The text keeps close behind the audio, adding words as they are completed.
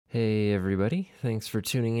Hey everybody, thanks for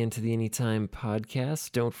tuning in to the Anytime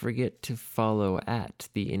Podcast. Don't forget to follow at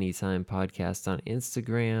the Anytime Podcast on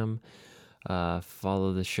Instagram.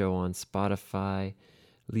 Follow the show on Spotify.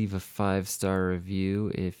 Leave a 5-star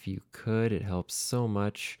review if you could. It helps so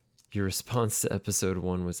much. Your response to episode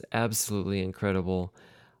 1 was absolutely incredible.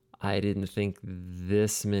 I didn't think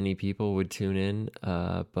this many people would tune in,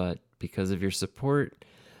 but because of your support,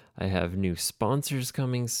 I have new sponsors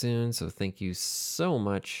coming soon, so thank you so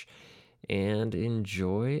much, and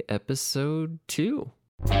enjoy episode 2.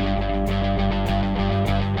 It's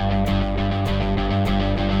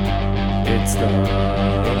the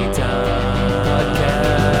Anytime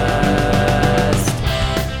Podcast.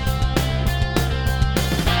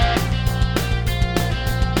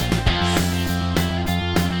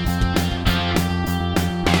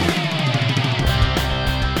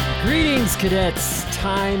 Greetings, cadets.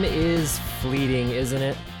 Time is fleeting, isn't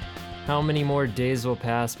it? How many more days will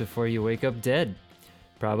pass before you wake up dead?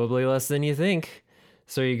 Probably less than you think.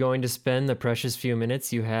 So are you going to spend the precious few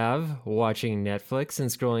minutes you have watching Netflix and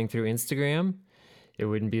scrolling through Instagram? It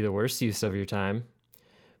wouldn't be the worst use of your time.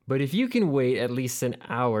 But if you can wait at least an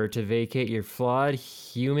hour to vacate your flawed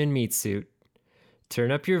human meat suit, turn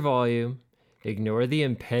up your volume, ignore the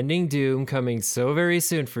impending doom coming so very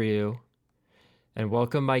soon for you, and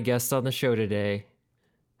welcome my guest on the show today,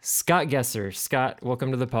 Scott Gesser. Scott, welcome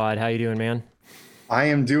to the pod. How you doing, man? I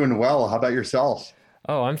am doing well. How about yourself?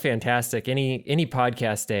 Oh, I'm fantastic. Any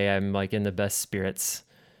podcast day, I'm like in the best spirits.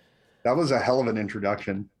 That was a hell of an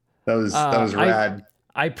introduction. That was rad.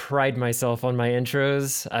 I pride myself on my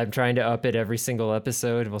intros. I'm trying to up it every single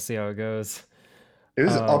episode. We'll see how it goes. It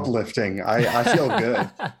was uplifting. I feel good.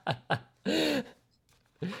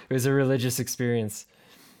 It was a religious experience.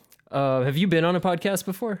 Have you been on a podcast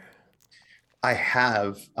before? I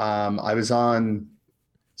have. I was on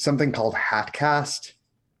something called Hatcast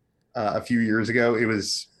a few years ago. It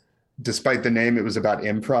was, despite the name, it was about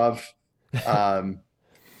improv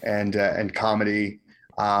and comedy.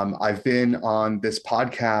 I've been on this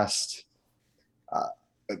podcast.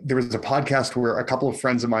 There was a podcast where a couple of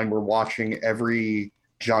friends of mine were watching every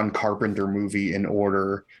John Carpenter movie in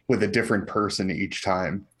order with a different person each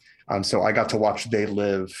time. So I got to watch They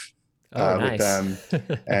Live with them.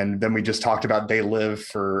 And then we just talked about They Live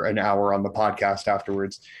for an hour on the podcast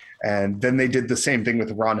afterwards. And then they did the same thing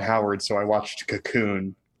with Ron Howard. So I watched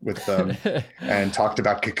Cocoon with them and talked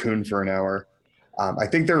about Cocoon for an hour. I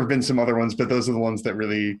think there have been some other ones, but those are the ones that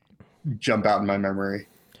really jump out in my memory.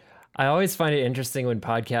 I always find it interesting when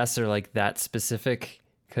podcasts are like that specific,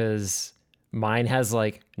 because mine has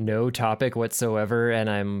like no topic whatsoever. And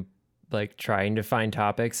I'm like trying to find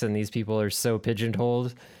topics, and these people are so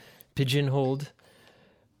pigeonholed.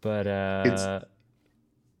 But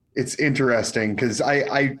it's interesting because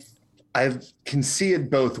I can see it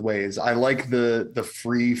both ways. I like the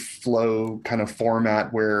free flow kind of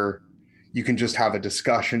format where you can just have a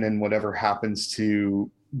discussion, and whatever happens to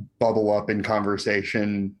bubble up in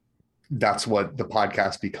conversation, that's what the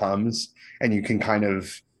podcast becomes, and you can kind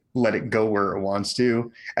of let it go where it wants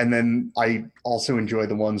to. And then I also enjoy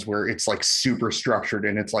the ones where it's like super structured,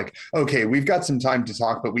 and it's like, okay, we've got some time to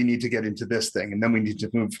talk, but we need to get into this thing, and then we need to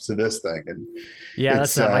move to this thing. And yeah,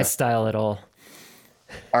 that's not my style at all.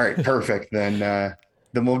 All right, perfect. Then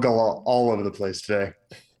we'll go all over the place today.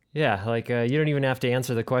 Yeah, like you don't even have to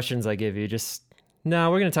answer the questions I give you. Just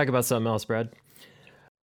no, we're gonna talk about something else, Brad.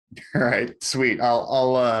 All right, sweet.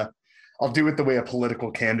 I'll do it the way a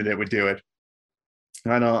political candidate would do it.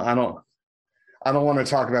 I don't want to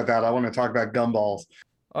talk about that. I want to talk about gumballs.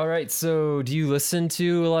 All right. So do you listen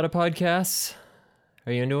to a lot of podcasts?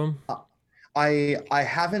 Are you into them? I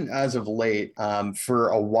haven't as of late. For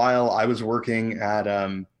a while, I was working at,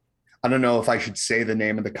 I don't know if I should say the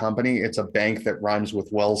name of the company. It's a bank that rhymes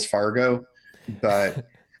with Wells Fargo, but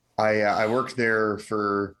I worked there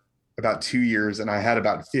for about 2 years, and I had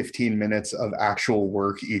about 15 minutes of actual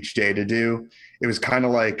work each day to do. It was kind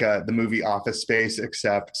of like the movie Office Space,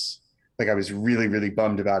 except like I was really, really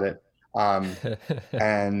bummed about it.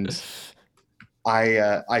 And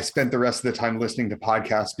I spent the rest of the time listening to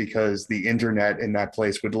podcasts because the internet in that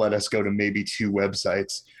place would let us go to maybe 2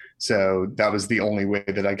 websites. So that was the only way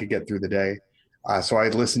that I could get through the day. So I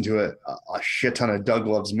listened to a shit ton of Doug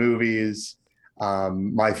Loves Movies,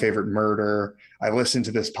 My Favorite Murder. I listened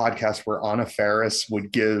to this podcast where Anna Faris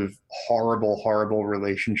would give horrible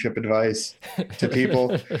relationship advice to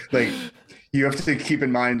people. Like, you have to keep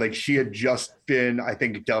in mind, like, she had just been, I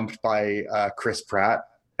think, dumped by Chris Pratt,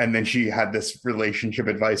 and then she had this relationship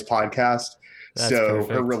advice podcast. That's so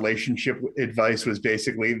perfect. Her relationship advice was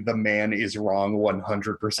basically the man is wrong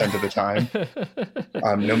 100% of the time,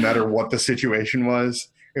 no matter what the situation was.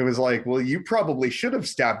 It was like, well, you probably should have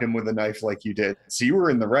stabbed him with a knife like you did. So you were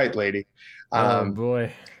in the right, lady. Oh Um,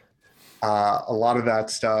 boy. a lot of that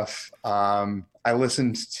stuff. I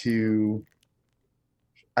listened to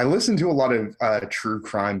a lot of true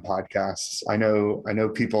crime podcasts. I know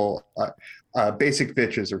people. Basic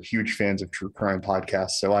bitches are huge fans of true crime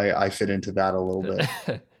podcasts, so I fit into that a little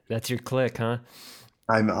bit. That's your click, huh?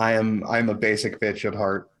 I'm a basic bitch at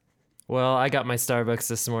heart. Well, I got my Starbucks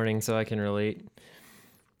this morning, so I can relate.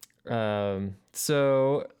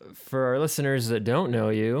 So for our listeners that don't know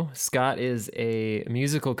you, Scott is a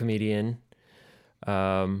musical comedian.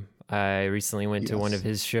 I recently went to one of Yes.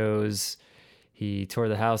 his shows. He tore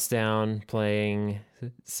the house down playing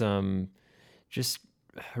some just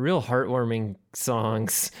real heartwarming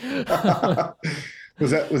songs.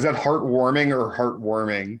 Was that heartwarming or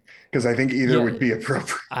heartwarming? Because I think either Yeah, would be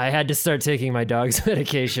appropriate. I had to start taking my dog's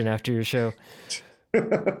medication after your show. Yeah.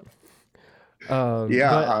 But Oh,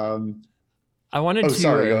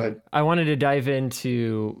 sorry. Go ahead. I wanted to dive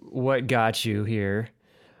into what got you here.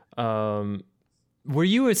 Um, were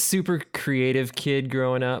you a super creative kid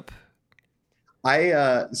growing up?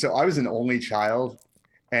 So I was an only child,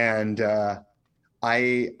 and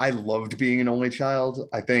I loved being an only child.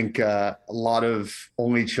 I think a lot of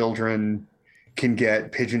only children can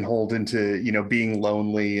get pigeonholed into being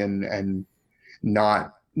lonely and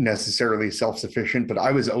not necessarily self-sufficient. But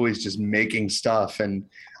I was always just making stuff, and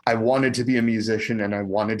I wanted to be a musician and I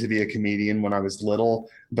wanted to be a comedian when I was little,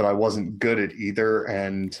 but I wasn't good at either,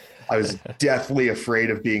 and I was deathly afraid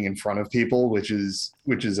of being in front of people, which is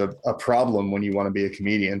a problem when you want to be a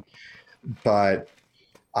comedian. But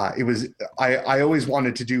it was I always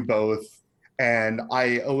wanted to do both, and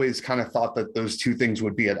I always kind of thought that those two things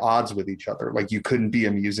would be at odds with each other. Like you couldn't be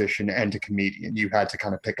a musician and a comedian; you had to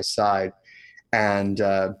kind of pick a side. And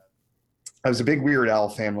I was a big Weird Al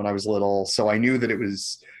fan when I was little, so I knew that it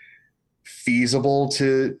was feasible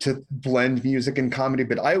to blend music and comedy.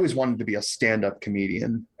 But I always wanted to be a stand-up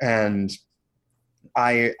comedian, and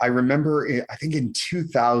I remember I think in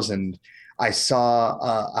 2000 I saw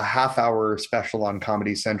a half-hour special on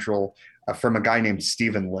Comedy Central from a guy named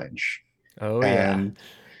Stephen Lynch, Oh yeah. and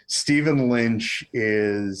Stephen Lynch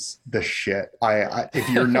is the shit. If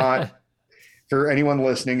you're not, for anyone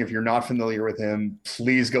listening, if you're not familiar with him,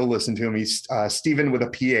 please go listen to him. He's Stephen with a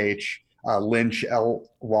PH, Lynch,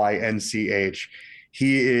 Lynch.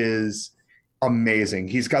 He is amazing.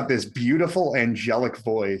 He's got this beautiful angelic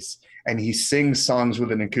voice, and he sings songs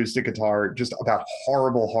with an acoustic guitar just about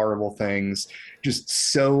horrible, horrible things, just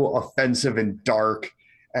so offensive and dark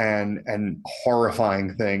and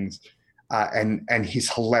horrifying things. And he's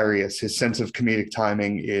hilarious. His sense of comedic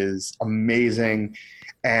timing is amazing.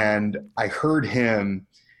 And I heard him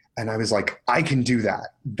and I was like, I can do that.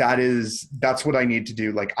 That's what I need to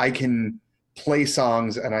do. Like I can play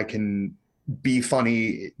songs and I can be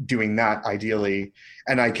funny doing that ideally.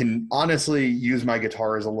 And I can honestly use my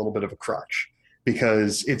guitar as a little bit of a crutch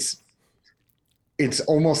because it's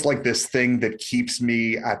almost like this thing that keeps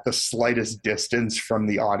me at the slightest distance from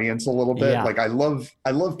the audience a little bit. Yeah. Like I love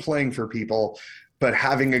playing for people, but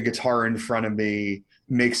having a guitar in front of me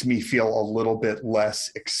makes me feel a little bit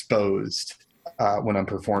less exposed when I'm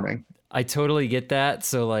performing. I totally get that.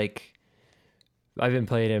 So like I've been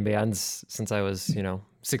playing in bands since I was,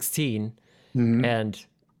 16. Mhm. And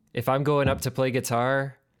if I'm going up to play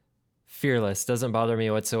guitar, fearless, doesn't bother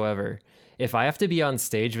me whatsoever. If I have to be on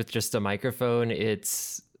stage with just a microphone,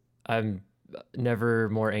 I'm never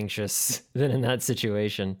more anxious than in that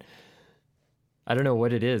situation. I don't know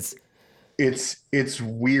what it is. It's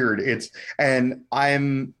weird. And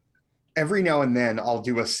I'm every now and then I'll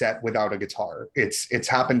do a set without a guitar. It's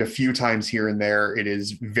happened a few times here and there. It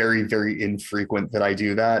is very, very infrequent that I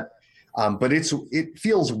do that. But it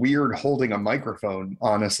feels weird holding a microphone,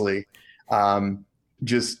 honestly.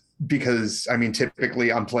 Just because I mean,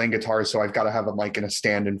 typically I'm playing guitar, so I've got to have a mic and a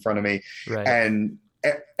stand in front of me. Right. And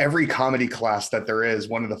every comedy class that there is,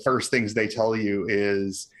 one of the first things they tell you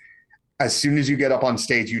is as soon as you get up on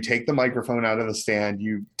stage, you take the microphone out of the stand,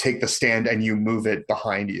 you take the stand and you move it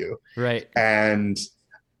behind you. Right. And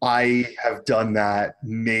I have done that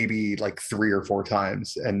maybe like 3 or 4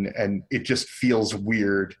 times, and it just feels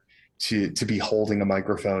weird to be holding a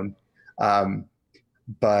microphone.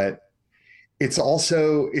 But it's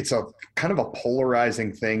a kind of a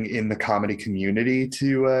polarizing thing in the comedy community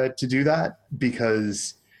to do that,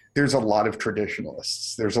 because there's a lot of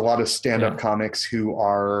traditionalists. There's a lot of stand-up comics who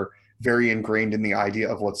are very ingrained in the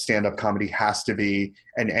idea of what stand-up comedy has to be,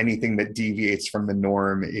 and anything that deviates from the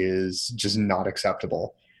norm is just not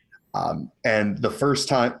acceptable. And the first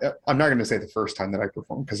time, I'm not going to say the first time that I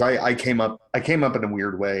performed, because I came up in a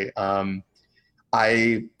weird way.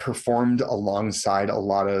 I performed alongside a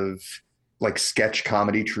lot of like sketch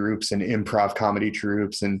comedy troupes and improv comedy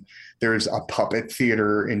troupes, and there's a puppet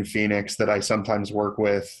theater in Phoenix that I sometimes work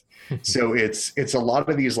with. So it's a lot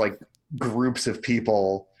of these like groups of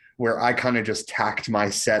people where I kind of just tacked my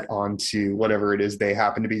set onto whatever it is they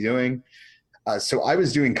happen to be doing. So I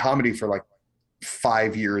was doing comedy for like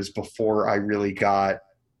 5 years before I really got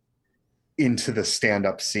into the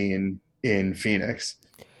stand-up scene in Phoenix.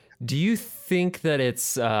 Do you think that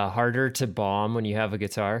it's harder to bomb when you have a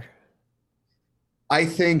guitar? I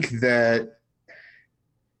think that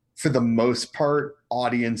for the most part,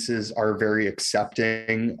 audiences are very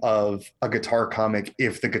accepting of a guitar comic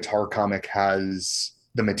if the guitar comic has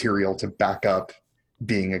the material to back up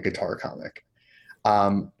being a guitar comic.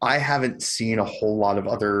 I haven't seen a whole lot of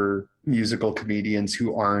other musical comedians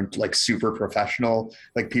who aren't like super professional,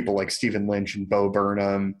 like people like Stephen Lynch and Bo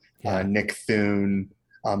Burnham, Yeah. Nick Thune,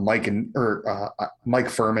 Mike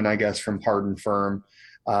Furman, I guess, from Hard and Firm.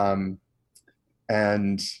 Um,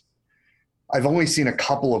 and I've only seen a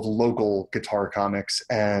couple of local guitar comics,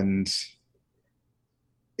 and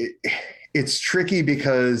it, it's tricky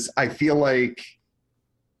because I feel like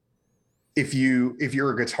if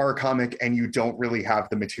you're a guitar comic and you don't really have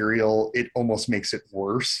the material, it almost makes it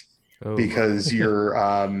worse Oh. because you're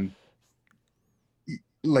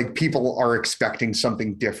like people are expecting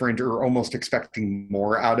something different or almost expecting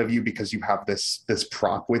more out of you because you have this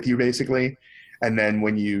prop with you basically. And then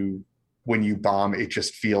when you bomb, it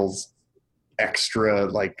just feels extra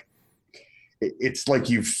like it's like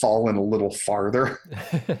you've fallen a little farther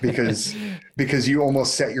because you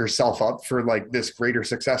almost set yourself up for like this greater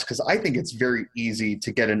success. Because I think it's very easy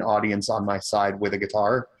to get an audience on my side with a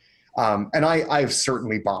guitar, and I've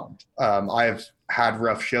certainly bombed. I've had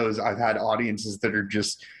rough shows. I've had audiences that are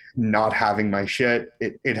just not having my shit.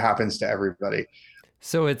 It happens to everybody.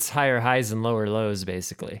 So it's higher highs and lower lows,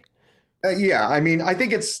 basically. Yeah, I mean, I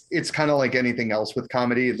think it's kind of like anything else with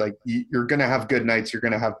comedy. Like you're gonna have good nights, you're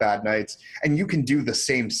gonna have bad nights, and you can do the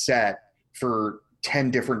same set for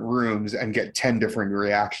 10 different rooms and get 10 different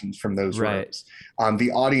reactions from those Right. rooms.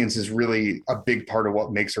 The audience is really a big part of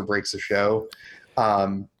what makes or breaks a show.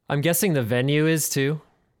 Um, I'm guessing the venue is too.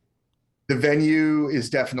 the venue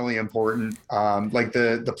is definitely important. Like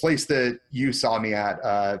the place that you saw me at,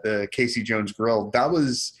 the Casey Jones Grill,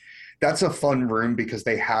 that's a fun room because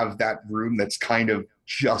they have that room that's kind of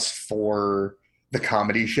just for the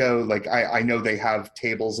comedy show. Like I know they have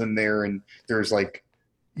tables in there and there's like,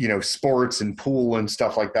 sports and pool and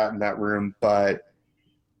stuff like that in that room, but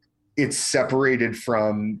it's separated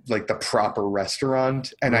from like the proper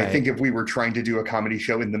restaurant. And I Right. think if we were trying to do a comedy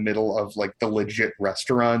show in the middle of like the legit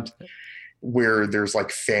restaurant where there's like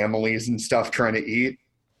families and stuff trying to eat,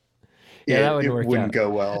 Yeah, that it wouldn't work wouldn't out. go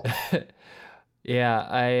well. Yeah,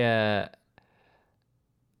 I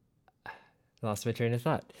lost my train of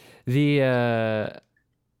thought. The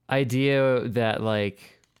idea that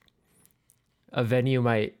like a venue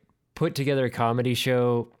might put together a comedy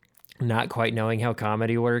show not quite knowing how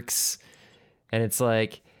comedy works, and it's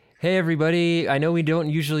like, hey everybody, I know we don't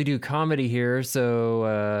usually do comedy here,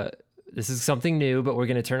 so this is something new, but we're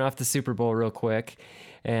going to turn off the Super Bowl real quick.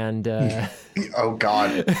 And Oh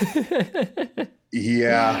God.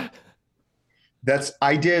 Yeah.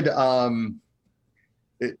 I did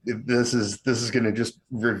this is going to just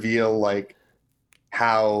reveal like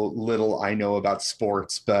how little I know about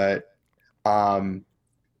sports, but um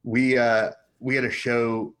we had a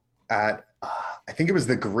show at I think it was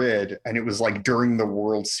the Grid, and it was like during the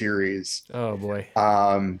World Series. oh boy.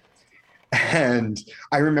 Um and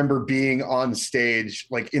I remember being on stage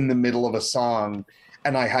like in the middle of a song,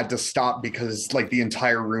 and I had to stop because like the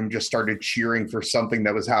entire room just started cheering for something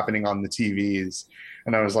that was happening on the TVs,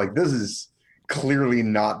 and I was like, this is clearly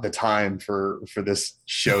not the time for this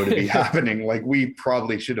show to be happening. Like we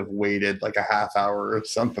probably should have waited like a half hour or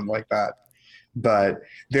something like that. But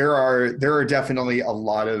there are definitely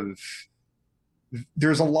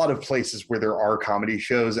there's a lot of places where there are comedy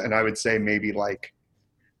shows, and I would say maybe like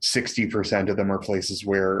 60% of them are places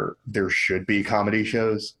where there should be comedy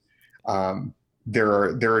shows. There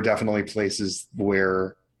are definitely places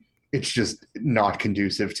where it's just not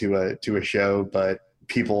conducive to a show, but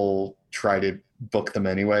people try to book them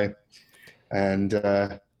anyway, and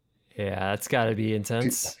Yeah, that's got to be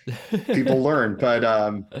intense. people learn.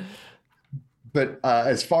 But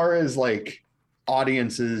as far as like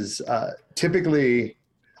audiences, typically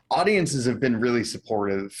audiences have been really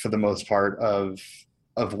supportive for the most part of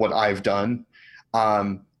what I've done.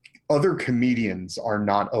 Um, Other comedians are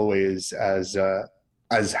not always as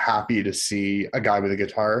happy to see a guy with a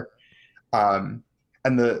guitar. And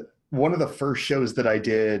the one of the first shows that I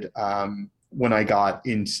did, when I got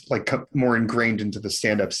in, like more ingrained into the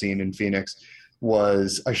stand-up scene in Phoenix,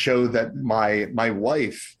 was a show that my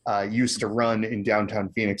wife used to run in downtown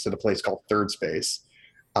Phoenix at a place called Third Space.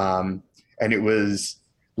 And it was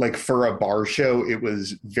like, for a bar show, it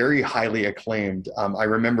was very highly acclaimed. I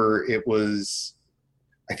remember it was,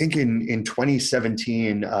 I think in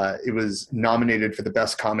 2017, it was nominated for the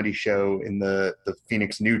best comedy show in the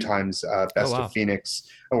Phoenix New Times Best of Phoenix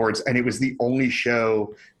Awards. And it was the only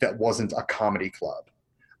show that wasn't a comedy club.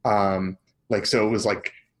 Like, so it was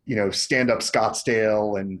like, you know, Stand Up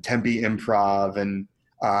Scottsdale and Tempe Improv and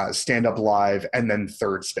Stand Up Live, and then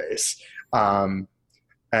Third Space. And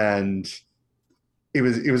it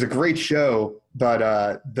was a great show.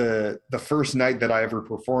 But the first night that I ever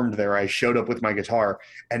performed there, I showed up with my guitar,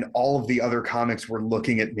 and all of the other comics were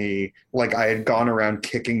looking at me like I had gone around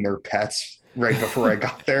kicking their pets right before I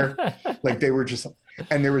got there. Like, they were just,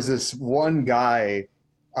 and there was this one guy,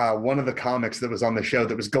 one of the comics that was on the show,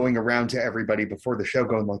 that was going around to everybody before the show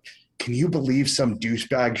going like, "Can you believe some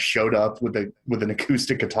douchebag showed up with an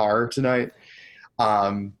acoustic guitar tonight?"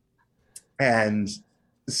 And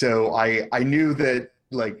so I knew that,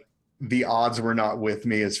 like, the odds were not with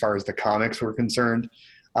me as far as the comics were concerned.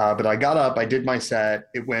 But I got up, I did my set.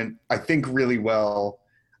 It went, I think, really well.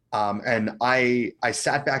 And I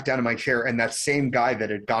sat back down in my chair, and that same guy that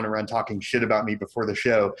had gone around talking shit about me before the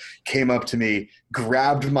show came up to me,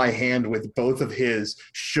 grabbed my hand with both of his,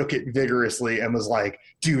 shook it vigorously, and was like,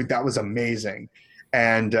 "Dude, that was amazing."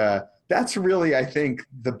 And that's really, I think,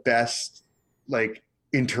 the best, like,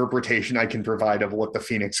 interpretation I can provide of what the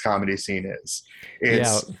Phoenix comedy scene is.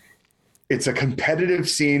 It's a competitive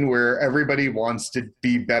scene where everybody wants to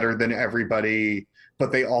be better than everybody,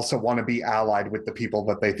 but they also want to be allied with the people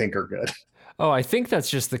that they think are good. Oh, I think that's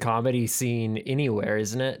just the comedy scene anywhere,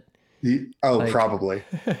 isn't it? Probably.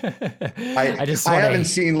 I haven't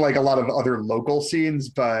seen like a lot of other local scenes,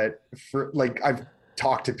 but for like, I've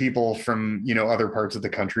talked to people from, you know, other parts of the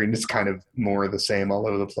country, and it's kind of more the same all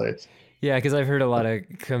over the place. Yeah, because I've heard a lot of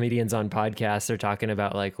comedians on podcasts, they're talking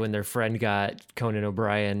about like when their friend got Conan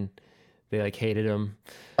O'Brien, they like hated him.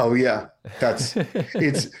 Oh yeah.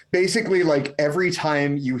 It's basically like every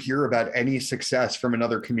time you hear about any success from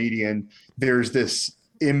another comedian, there's this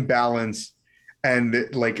imbalance, and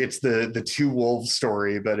like, it's the two wolves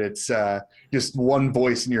story, but it's just one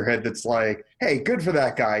voice in your head that's like, "Hey, good for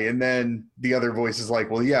that guy." And then the other voice is like,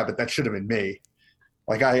 "Well, yeah, but that should have been me.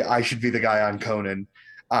 Like, I should be the guy on Conan."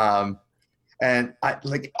 And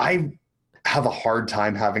I have a hard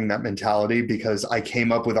time having that mentality, because I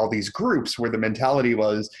came up with all these groups where the mentality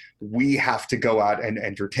was, we have to go out and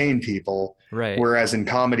entertain people. Right. Whereas in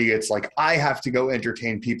comedy, it's like, I have to go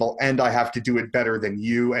entertain people, and I have to do it better than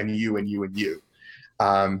you and you and you and you.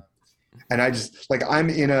 And I just, like,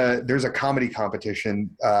 there's a comedy competition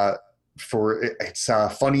it's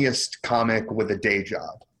Funniest Comic with a Day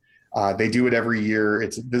Job. They do it every year.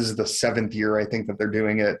 This is the 7th year, I think, that they're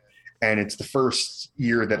doing it. And it's the first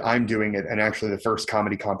year that I'm doing it, and actually the first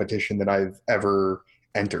comedy competition that I've ever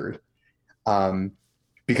entered.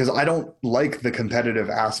 Because I don't like the competitive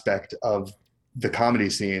aspect of the comedy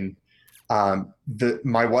scene.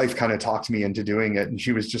 My wife kind of talked me into doing it, and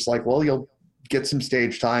she was just like, "Well, you'll get some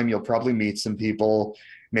stage time. You'll probably meet some people.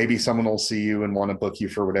 Maybe someone will see you and want to book you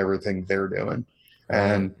for whatever thing they're doing."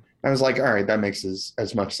 And I was like, all right, that makes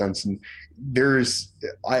as much sense. And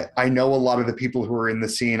I know a lot of the people who are in the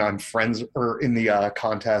scene. I'm friends, or in the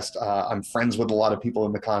contest. I'm friends with a lot of people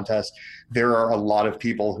in the contest. There are a lot of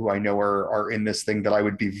people who I know are in this thing that I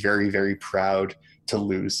would be very, very proud to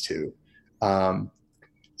lose to.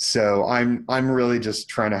 So I'm really just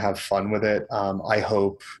trying to have fun with it. I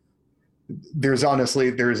hope there's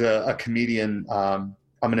a comedian.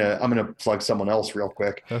 I'm gonna plug someone else real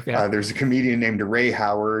quick. Okay. There's a comedian named Ray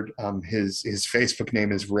Howard. His Facebook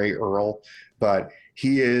name is Ray Earl, but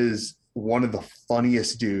he is one of the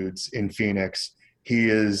funniest dudes in Phoenix. He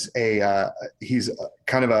is he's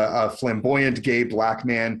kind of a flamboyant gay black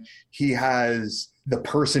man. He has the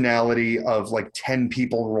personality of like 10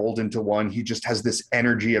 people rolled into one. He just has this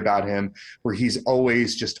energy about him where he's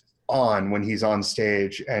always just on when he's on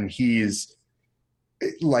stage, and he's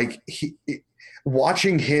like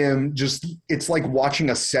watching him, it's like watching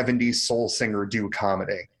a 70s soul singer do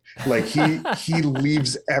comedy. Like he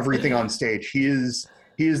leaves everything on stage. He is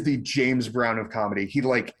the James Brown of comedy. He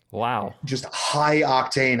wow, just high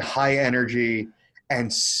octane, high energy,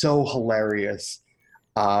 and so hilarious.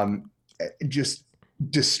 It just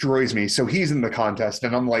destroys me. So he's in the contest,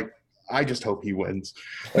 and I'm like, I just hope he wins.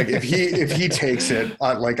 Like if he takes it,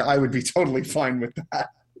 like I would be totally fine with that.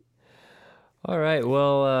 All right.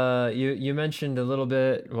 Well, you mentioned a little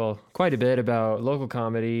bit, well, quite a bit about local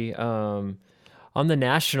comedy. On the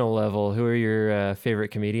national level, who are your favorite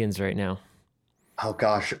comedians right now? Oh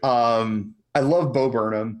gosh. I love Bo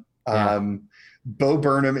Burnham. Yeah. Bo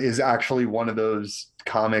Burnham is actually one of those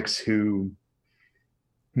comics who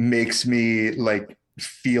makes me like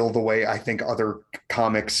feel the way I think other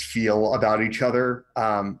comics feel about each other.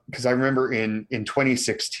 Because I remember in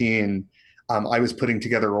 2016, I was putting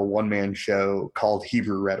together a one-man show called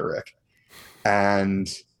Hebrew Rhetoric,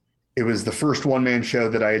 and it was the first one-man show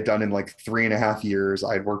that I had done in like 3.5 years.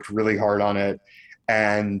 I had worked really hard on it,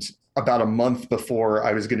 and about a month before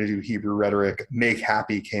I was going to do Hebrew Rhetoric, Make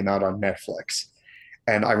Happy came out on Netflix.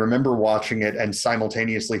 And I remember watching it and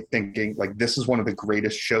simultaneously thinking, like, this is one of the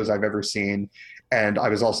greatest shows I've ever seen. And I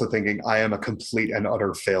was also thinking, I am a complete and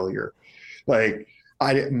utter failure. Like,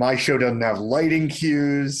 my show doesn't have lighting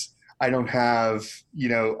cues. I don't have,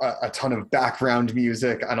 a ton of background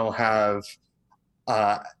music. I don't have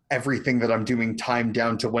uh, everything that I'm doing timed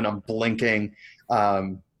down to when I'm blinking.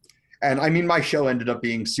 Um, and I mean, my show ended up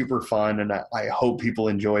being super fun, and I hope people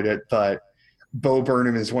enjoyed it. But Bo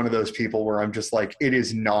Burnham is one of those people where I'm just like, it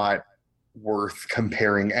is not worth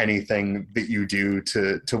comparing anything that you do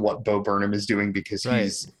to what Bo Burnham is doing, because Right.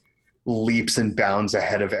 he's leaps and bounds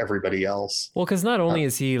ahead of everybody else. Well, because not Uh, only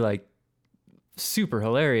is he like super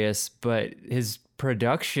hilarious, but his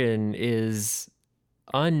production is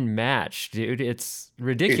unmatched, dude. It's it's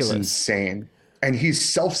ridiculous. insane. And he's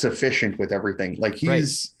self-sufficient with everything. Like Right.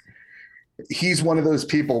 he's one of those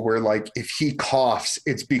people where like if he coughs,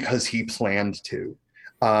 it's because he planned to.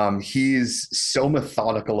 He's so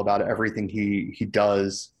methodical about everything he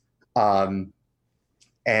does. Um,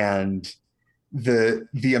 and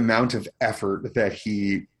the amount of effort that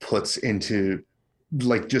he puts into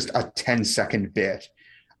like just a 10-second bit,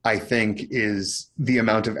 I think, is the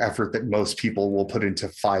amount of effort that most people will put into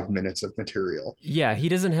 5 minutes of material. Yeah, he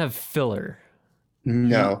doesn't have filler. He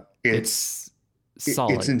No, it's it's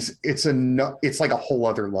solid. it's like a whole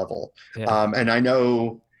other level. Yeah. And I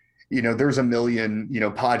know, there's a million,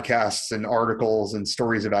 podcasts and articles and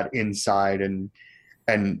stories about Inside, and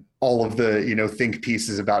all of the, think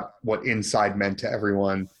pieces about what Inside meant to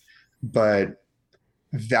everyone. But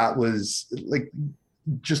that was like,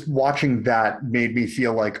 just watching that made me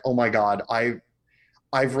feel like, oh my God,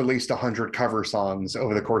 I've released 100 cover songs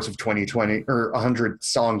over the course of 2020, or 100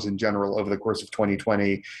 songs in general over the course of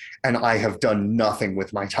 2020, and I have done nothing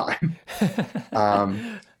with my time.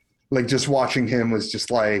 Um, like, just watching him was just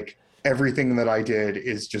like, everything that I did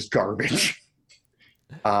is just garbage.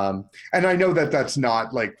 And I know that that's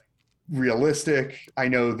not like realistic. I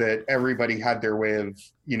know that everybody had their way of,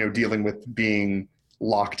 dealing with being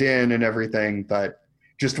locked in and everything, but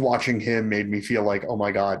just watching him made me feel like, oh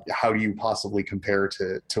my God, how do you possibly compare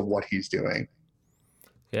to what he's doing?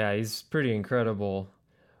 Yeah, he's pretty incredible.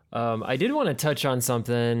 I did want to touch on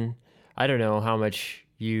something. I don't know how much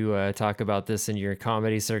you talk about this in your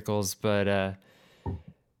comedy circles, but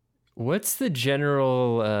what's the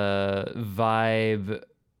general vibe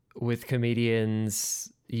with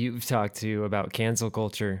comedians you've talked to about cancel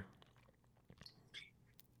culture?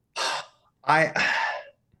 I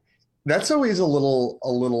That's always a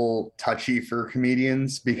little touchy for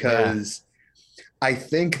comedians, Yeah. because I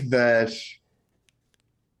think that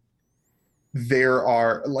there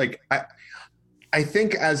are like I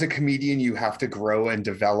think as a comedian you have to grow and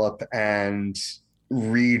develop and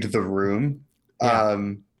read the room. Yeah.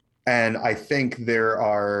 Um, and I think there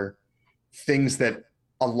are things that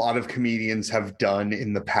a lot of comedians have done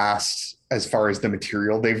in the past, as far as the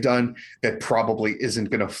material they've done, that probably isn't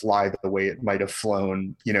going to fly the way it might have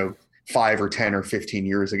flown, 5 or 10 or 15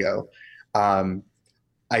 years ago. Um,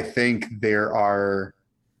 I think there are,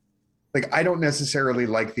 like, I don't necessarily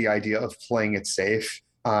like the idea of playing it safe.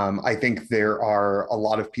 I think there are a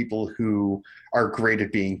lot of people who are great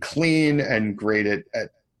at being clean and great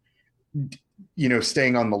at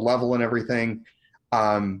staying on the level and everything.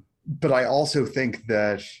 But I also think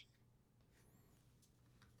that,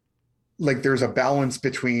 like, there's a balance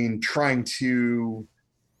between trying to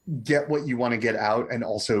get what you want to get out and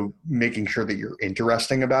also making sure that you're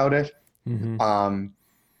interesting about it. Hmm. Um,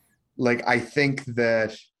 like, I think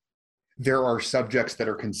that there are subjects that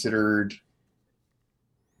are considered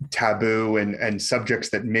taboo, and subjects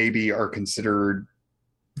that maybe are considered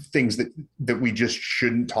things that we just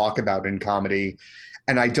shouldn't talk about in comedy.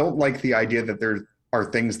 And I don't like the idea that there are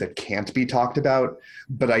things that can't be talked about,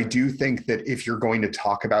 but I do think that if you're going to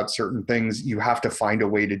talk about certain things, you have to find a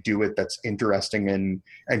way to do it that's interesting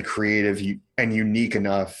and creative and unique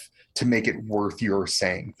enough to make it worth your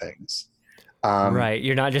saying things. Right.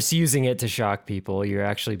 You're not just using it to shock people. You're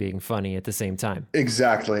actually being funny at the same time.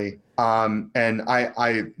 Exactly. And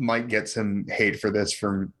I might get some hate for this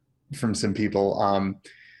from some people. I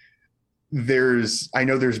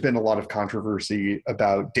know there's been a lot of controversy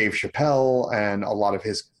about Dave Chappelle and a lot of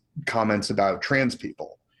his comments about trans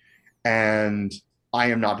people. And I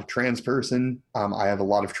am not a trans person. I have a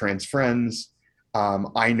lot of trans friends.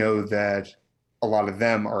 I know that a lot of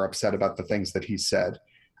them are upset about the things that he said.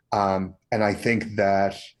 And I think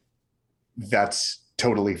that that's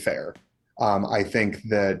totally fair. I think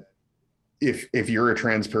that if you're a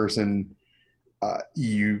trans person,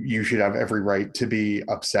 you should have every right to be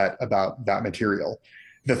upset about that material.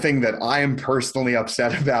 The thing that I am personally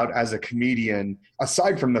upset about as a comedian,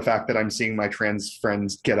 aside from the fact that I'm seeing my trans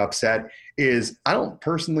friends get upset, is I don't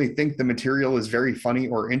personally think the material is very funny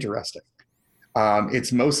or interesting.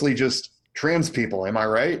 It's mostly just trans people. Am I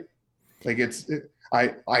right? Like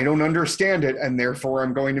I don't understand it, and therefore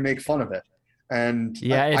I'm going to make fun of it. And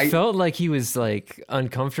Yeah, it felt like he was like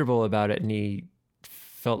uncomfortable about it and he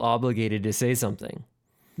felt obligated to say something.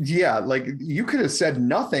 yeah, like you could have said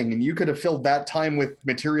nothing and you could have filled that time with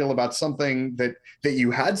material about something that you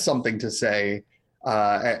had something to say,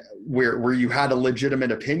 where you had a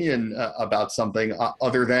legitimate opinion about something,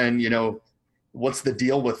 other than, what's the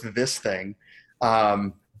deal with this thing?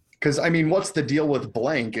 Because I mean, what's the deal with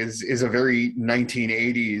blank is a very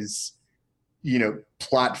 1980s,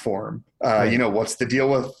 platform. Right. What's the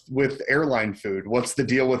deal with airline food? What's the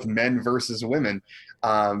deal with men versus women?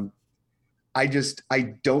 I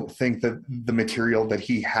don't think that the material that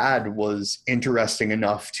he had was interesting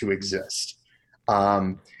enough to exist.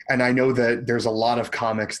 And I know that there's a lot of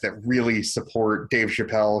comics that really support Dave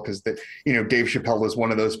Chappelle because Dave Chappelle is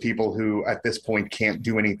one of those people who at this point can't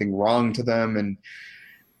do anything wrong to them. And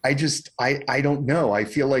I don't know. I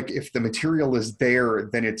feel like if the material is there,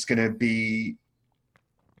 then it's going to be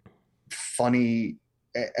funny.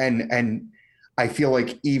 And I feel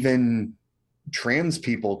like even trans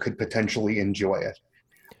people could potentially enjoy it.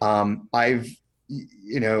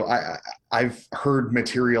 I've heard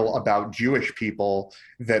material about Jewish people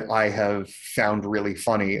that I have found really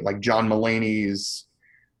funny, like John Mulaney's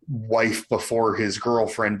wife before his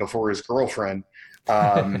girlfriend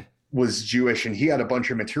was Jewish, and he had a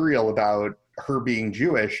bunch of material about her being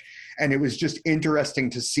Jewish, and it was just interesting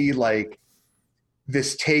to see like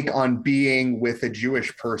this take on being with a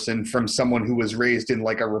Jewish person from someone who was raised in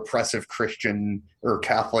like a repressive Christian or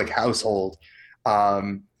Catholic household.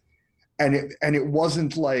 And it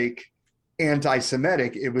wasn't like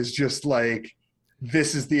anti-Semitic. It was just like,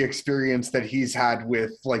 this is the experience that he's had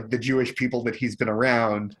with like the Jewish people that he's been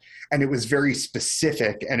around. And it was very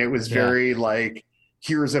specific. And it was very like,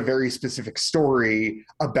 here's a very specific story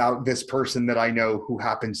about this person that I know who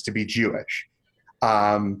happens to be Jewish.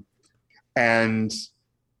 And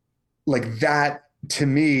like that, to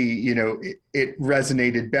me, it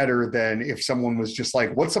resonated better than if someone was just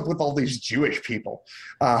like, what's up with all these Jewish people?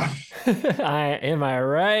 Am I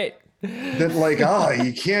right? That like,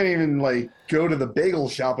 you can't even like go to the bagel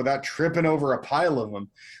shop without tripping over a pile of them.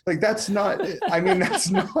 Like, that's not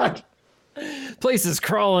Place is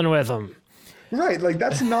crawling with them. Right. Like,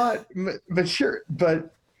 that's not, but sure.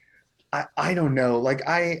 But I don't know. Like,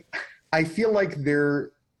 I feel like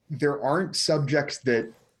there aren't subjects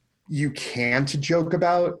that you can't joke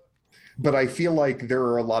about, but I feel like there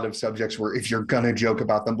are a lot of subjects where if you're going to joke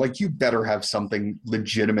about them, like you better have something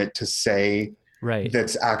legitimate to say, right,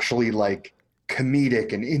 that's actually like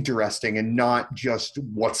comedic and interesting and not just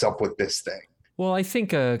what's up with this thing. Well, I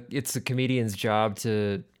think it's a comedian's job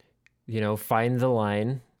to, find the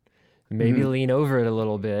line, maybe lean over it a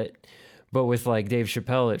little bit. But with like Dave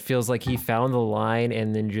Chappelle, it feels like he found the line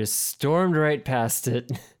and then just stormed right past it.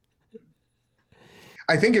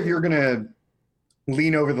 I think if you're going to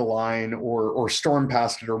lean over the line or storm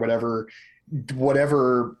past it or whatever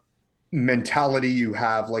mentality you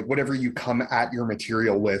have, like whatever you come at your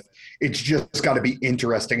material with, it's just got to be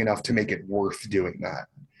interesting enough to make it worth doing that.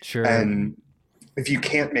 Sure. And if you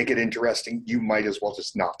can't make it interesting, you might as well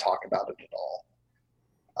just not talk about it at all.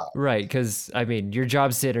 Right. Because, I mean, your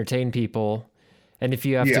job's to entertain people. And if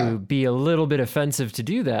you have to be a little bit offensive to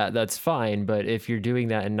do that, that's fine. But if you're doing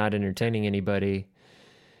that and not entertaining anybody,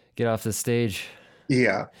 get off the stage.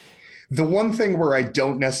 Yeah. The one thing where I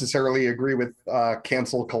don't necessarily agree with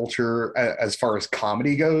cancel culture as far as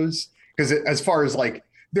comedy goes, because as far as like,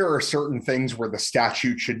 there are certain things where the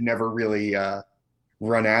statute should never really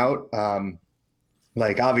run out.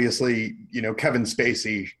 Like obviously, Kevin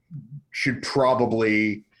Spacey should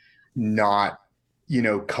probably not,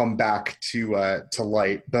 come back to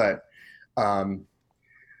light. But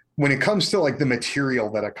when it comes to like the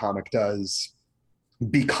material that a comic does,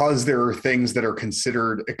 because there are things that are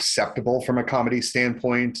considered acceptable from a comedy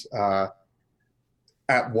standpoint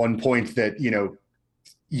at one point that, you know,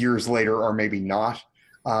 years later are maybe not.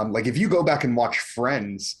 Like if you go back and watch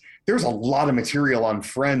Friends, there's a lot of material on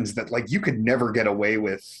Friends that like you could never get away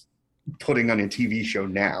with putting on a TV show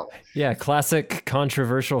now. Yeah, classic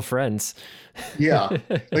controversial Friends. Yeah.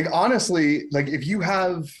 Like honestly, like if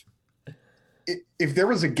there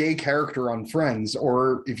was a gay character on Friends,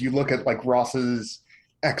 or if you look at like Ross's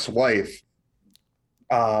ex-wife,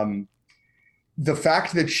 the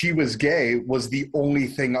fact that she was gay was the only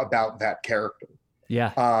thing about that character.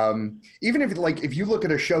 Yeah. Even if you look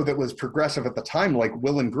at a show that was progressive at the time, like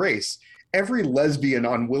Will and Grace, every lesbian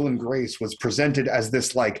on Will and Grace was presented as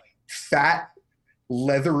this like fat,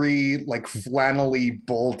 leathery, like flannelly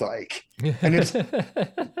bull dyke. And it's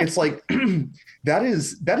like that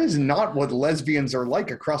is not what lesbians are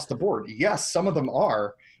like across the board. Yes, some of them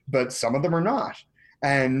are, but some of them are not.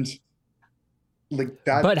 And like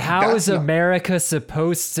that. But how is America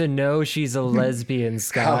supposed to know she's a lesbian,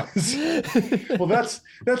 Scott? Well, that's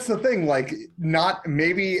the thing. Like, not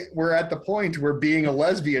maybe we're at the point where being a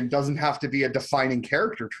lesbian doesn't have to be a defining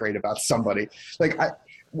character trait about somebody. Like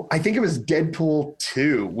I think it was Deadpool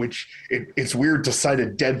 2, which it's weird to cite a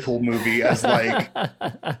Deadpool movie as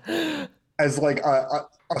like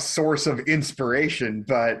a source of inspiration,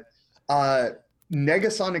 but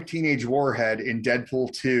Negasonic Teenage Warhead in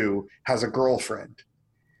Deadpool 2 has a girlfriend.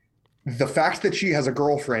 The fact that she has a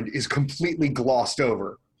girlfriend is completely glossed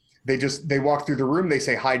over. They walk through the room, they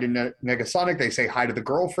say hi to Negasonic, they say hi to the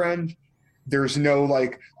girlfriend. There's no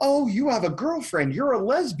like, oh, you have a girlfriend, you're a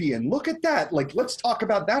lesbian, look at that. Like, let's talk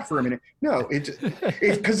about that for a minute. No,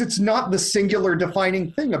 because it's not the singular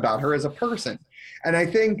defining thing about her as a person. And I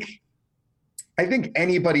think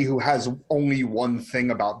anybody who has only one thing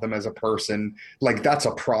about them as a person, like that's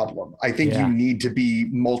a problem. I think you need to be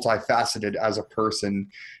multifaceted as a person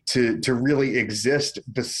to really exist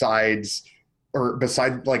beside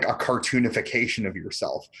like a cartoonification of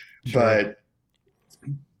yourself. Sure.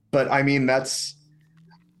 But I mean, that's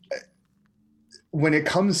when it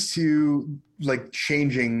comes to like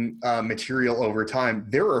changing material over time,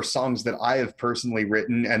 there are songs that I have personally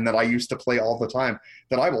written and that I used to play all the time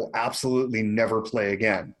that I will absolutely never play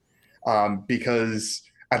again. Because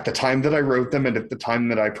at the time that I wrote them and at the time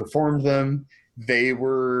that I performed them, they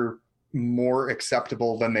were more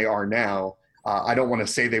acceptable than they are now. I don't want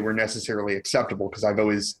to say they were necessarily acceptable because I've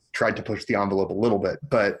always tried to push the envelope a little bit,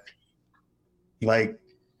 but like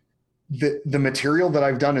the material that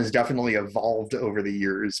I've done has definitely evolved over the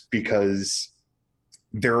years because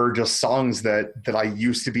there are just songs that I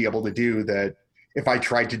used to be able to do that if I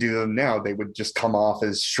tried to do them now, they would just come off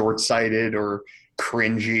as short-sighted or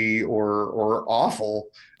cringy or awful,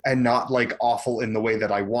 and not like awful in the way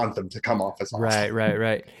that I want them to come off as awful.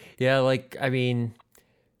 Right. Yeah, like, I mean,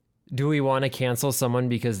 do we want to cancel someone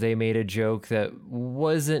because they made a joke that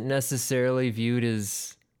wasn't necessarily viewed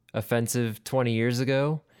as offensive 20 years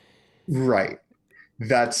ago? Right.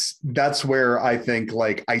 That's where I think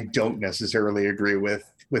like I don't necessarily agree with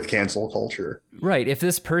cancel culture. Right. If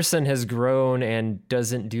this person has grown and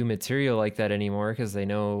doesn't do material like that anymore because they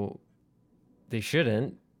know they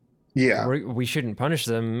shouldn't, we shouldn't punish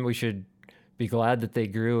them. We should be glad that they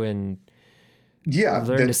grew and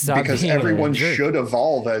learn to stop because being everyone a jerk. should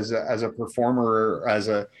evolve as a performer,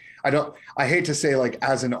 I hate to say like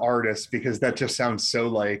as an artist because that just sounds so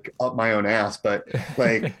like up my own ass, but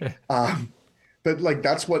like but like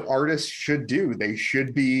that's what artists should do. They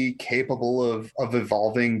should be capable of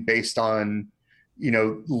evolving based on, you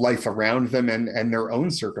know, life around them and their own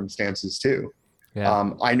circumstances too. Yeah.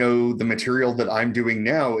 I know the material that I'm doing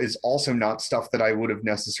now is also not stuff that I would have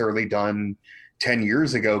necessarily done 10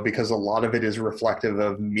 years ago because a lot of it is reflective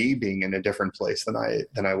of me being in a different place than I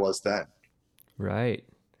was then. Right.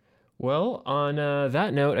 Well, on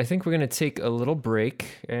that note, I think we're going to take a little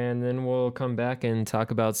break and then we'll come back and talk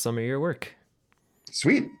about some of your work.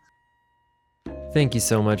 Sweet. Thank you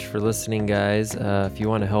so much for listening, guys. If you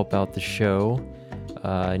want to help out the show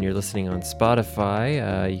and you're listening on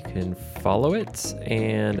Spotify, you can follow it,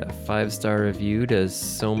 and a 5-star review does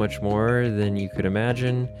so much more than you could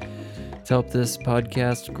imagine to help this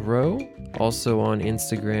podcast grow. Also on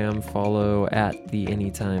Instagram, follow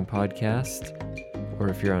 @TheAnytimePodcast. Or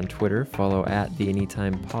if you're on Twitter, follow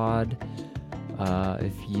 @TheAnytimePod.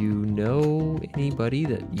 If you know anybody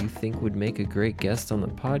that you think would make a great guest on the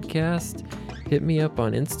podcast, hit me up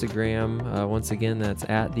on Instagram. Once again, that's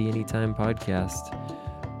 @TheAnytimePodcast.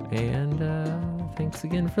 And thanks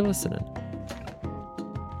again for listening.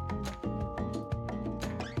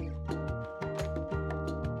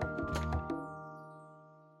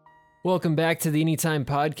 Welcome back to the Anytime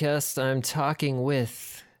Podcast. I'm talking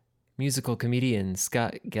with musical comedian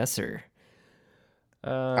Scott Gesser.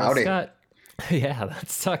 Howdy. Scott, yeah,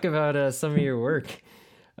 let's talk about some of your work.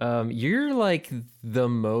 You're like the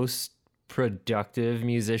most productive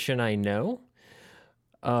musician I know.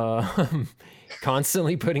 Um,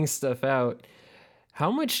 Constantly putting stuff out. How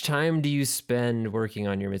much time do you spend working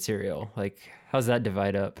on your material? Like, how's that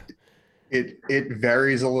divide up? It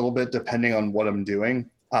varies a little bit depending on what I'm doing.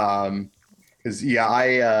 Because yeah,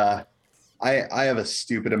 I have a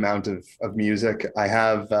stupid amount of music. I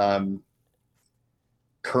have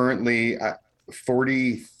currently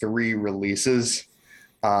 43 releases.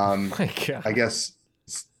 Um, My I God. guess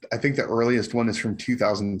I think the earliest one is from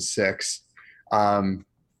 2006. Um,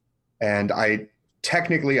 and I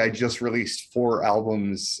just released 4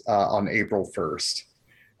 albums on April 1st.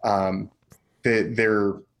 Um,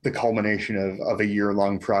 they're the culmination of a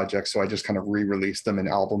year-long project, so I just kind of re-released them in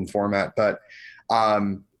album format. But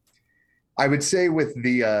um, I would say with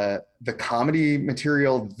the comedy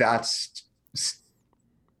material, that's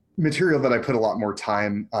material that I put a lot more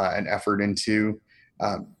time and effort into.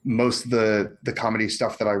 Most of the comedy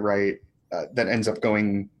stuff that I write that ends up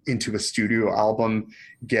going into a studio album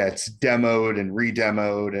gets demoed and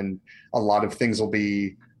re-demoed, and a lot of things will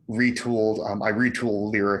be retooled. I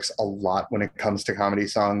retool lyrics a lot when it comes to comedy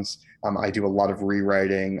songs. I do a lot of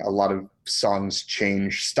rewriting. A lot of songs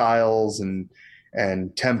change styles and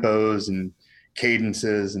tempos and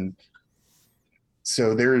cadences, and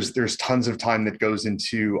so there's tons of time that goes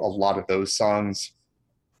into a lot of those songs.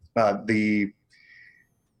 The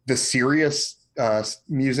serious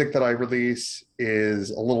music that I release is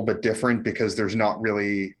a little bit different because there's not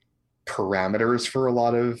really parameters for a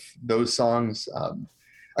lot of those songs.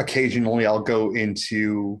 Occasionally, I'll go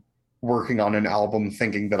into working on an album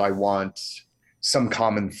thinking that I want some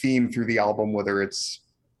common theme through the album, whether it's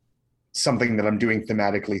something that I'm doing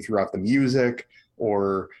thematically throughout the music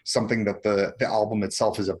or something that the album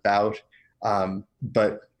itself is about.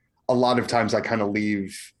 But a lot of times I kind of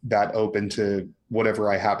leave that open to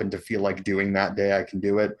whatever I happen to feel like doing that day, I can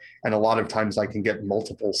do it. And a lot of times I can get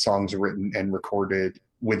multiple songs written and recorded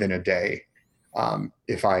within a day.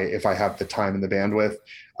 If I have the time and the bandwidth.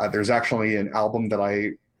 There's actually an album that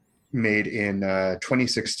I made in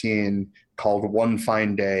 2016 called One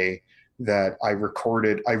Fine Day that I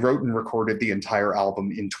wrote and recorded the entire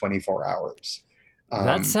album in 24 hours. That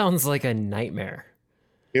Um, sounds like a nightmare.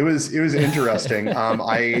 it was interesting.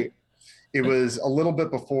 It was a little bit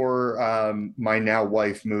before my now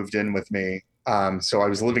wife moved in with me. So I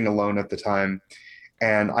was living alone at the time,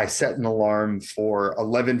 and I set an alarm for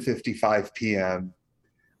 11:55 p.m.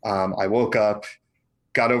 I woke up,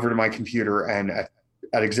 got over to my computer, and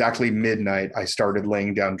at exactly midnight, I started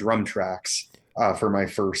laying down drum tracks for my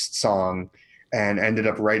first song, and ended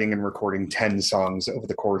up writing and recording 10 songs over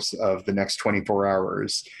the course of the next 24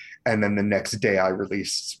 hours. And then the next day, I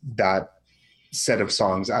released that set of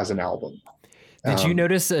songs as an album. Did you Um,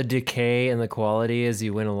 notice a decay in the quality as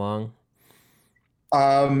you went along?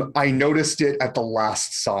 I noticed it at the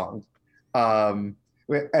last song. Um,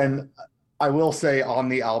 and I will say on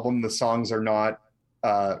the album, the songs are not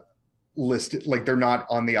uh, listed, like they're not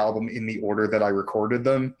on the album in the order that I recorded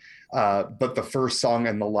them. But the first song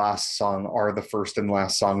and the last song are the first and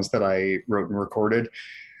last songs that I wrote and recorded.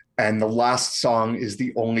 And the last song is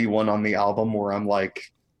the only one on the album where I'm like,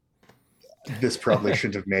 this probably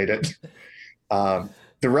shouldn't have made it.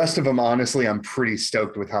 The rest of them, honestly, I'm pretty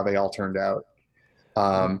stoked with how they all turned out.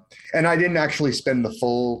 And I didn't actually spend the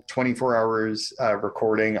full 24 hours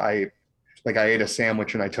recording. I ate a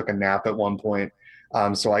sandwich and I took a nap at one point.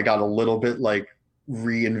 So I got a little bit like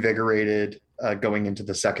reinvigorated going into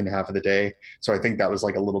the second half of the day. So I think that was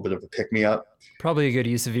like a little bit of a pick me up. Probably a good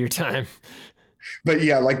use of your time. But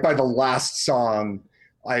yeah, like by the last song,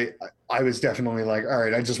 I I was definitely like, all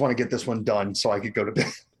right, I just want to get this one done so I could go to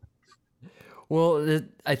bed. Well,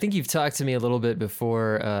 I think you've talked to me a little bit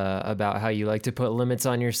before about how you like to put limits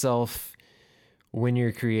on yourself when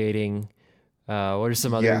you're creating. What are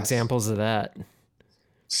some other Yes. examples of that?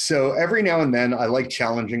 So every now and then I like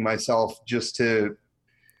challenging myself just to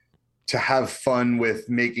have fun with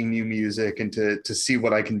making new music and to see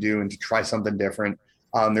what I can do and to try something different.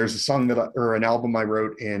 There's a song or an album I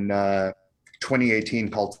wrote in 2018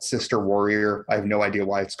 called Sister Warrior. I have no idea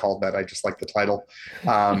why it's called that. I just like the title.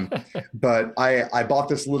 Um, but I bought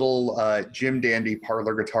this little Jim Dandy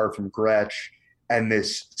parlor guitar from Gretsch and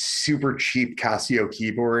this super cheap Casio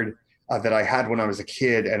keyboard that I had when I was a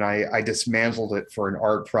kid, and I dismantled it for an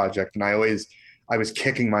art project. And I was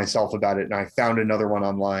kicking myself about it, and I found another one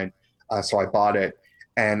online, so I bought it.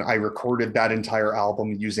 and I recorded that entire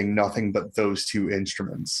album using nothing but those two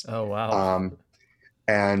instruments. Oh, wow. Um,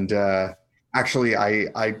 and actually,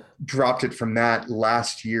 I dropped it from that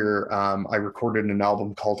last year. I recorded an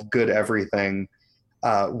album called Good Everything,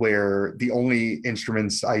 where the only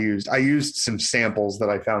instruments I used some samples that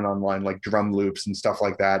I found online, like drum loops and stuff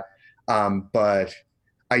like that. But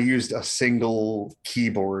I used a single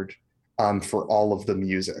keyboard for all of the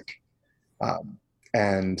music. Um,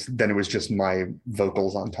 and then it was just my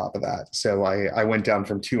vocals on top of that. So I went down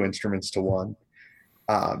from two instruments to one.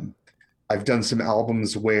 Um, I've done some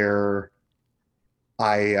albums where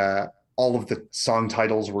all of the song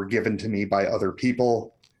titles were given to me by other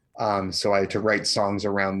people. So I had to write songs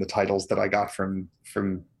around the titles that I got from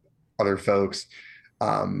other folks.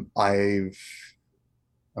 I'm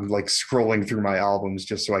like scrolling through my albums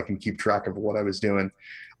just so I can keep track of what I was doing.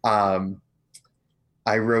 Um,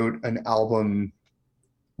 I wrote an album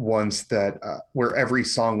once that where every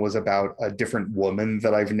song was about a different woman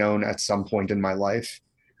that I've known at some point in my life.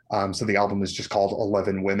 So the album is just called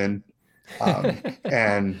 11 Women.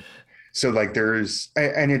 And so like there's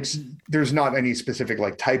not any specific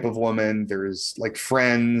like type of woman. There's like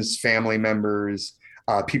friends, family members,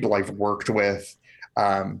 people I've worked with,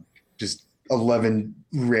 just 11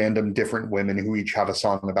 random different women who each have a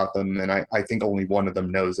song about them. And I think only one of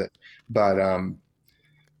them knows it. But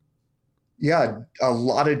yeah, a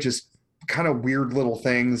lot of just kind of weird little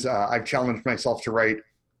things. I've challenged myself to write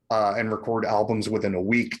and record albums within a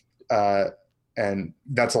week. And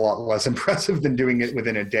that's a lot less impressive than doing it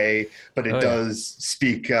within a day, but it does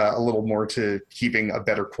speak a little more to keeping a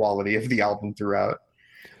better quality of the album throughout.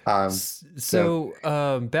 Back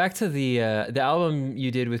to the album you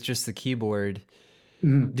did with just the keyboard.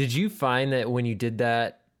 Mhm. Did you find that when you did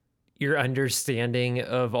that, your understanding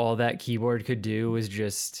of all that keyboard could do was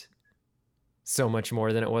just so much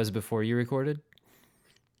more than it was before you recorded?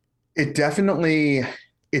 It definitely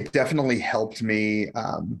helped me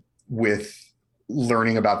with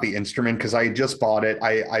learning about the instrument because I just bought it.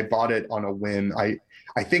 I bought it on a whim. I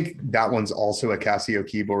think that one's also a Casio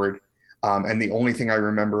keyboard. And the only thing I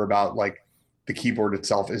remember about like the keyboard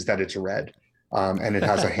itself is that it's red, and it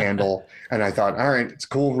has a handle. And I thought, all right, it's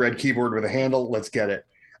cool, red keyboard with a handle. Let's get it.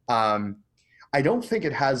 I don't think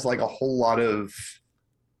it has like a whole lot of.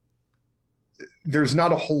 There's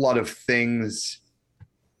not a whole lot of things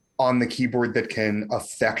on the keyboard that can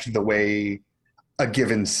affect the way a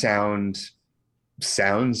given sound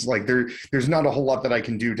sounds. Like there's not a whole lot that I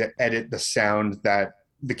can do to edit the sound that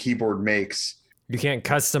the keyboard makes. You can't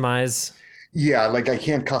customize. Yeah, like I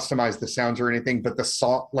can't customize the sounds or anything, but the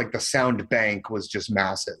sound bank was just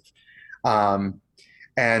massive.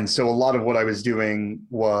 And so a lot of what I was doing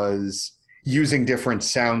was using different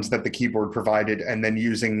sounds that the keyboard provided and then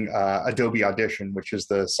using Adobe Audition, which is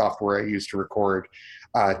the software I use to record,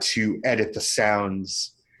 to edit the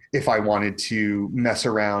sounds if I wanted to mess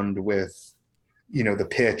around with, the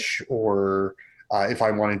pitch, or if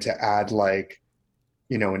I wanted to add like,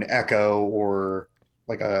 an echo or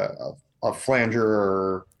like a flanger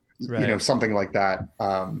or, Right. something like that.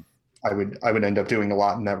 I would end up doing a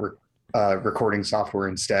lot in that recording software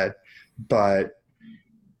instead. But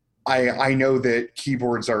I know that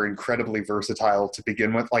keyboards are incredibly versatile to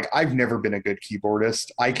begin with. Like I've never been a good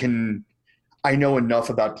keyboardist. I know enough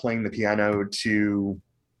about playing the piano to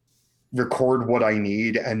record what I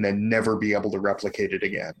need and then never be able to replicate it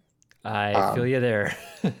again. I feel you there.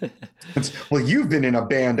 Well, you've been in a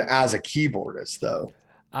band as a keyboardist though.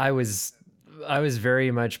 I was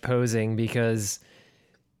very much posing because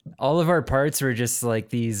all of our parts were just like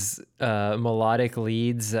these melodic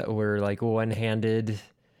leads that were like one-handed.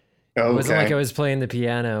 Okay. It wasn't like I was playing the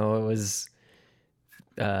piano. It was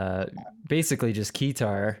basically just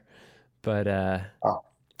guitar, but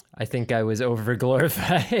I think I was over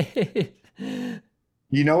glorified.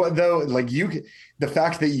 You know what though? Like the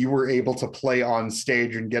fact that you were able to play on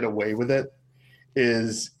stage and get away with it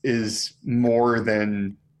is more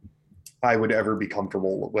than I would ever be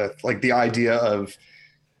comfortable with. Like the idea of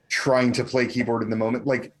trying to play keyboard in the moment.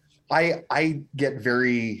 Like I get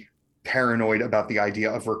very paranoid about the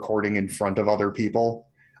idea of recording in front of other people,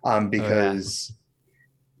 because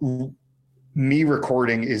me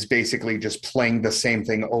recording is basically just playing the same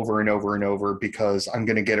thing over and over and over because I'm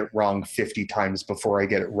going to get it wrong 50 times before I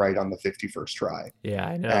get it right on the 51st try. Yeah,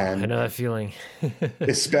 I know. And I know that feeling.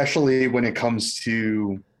 especially when it comes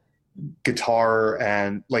to guitar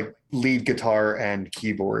and like lead guitar and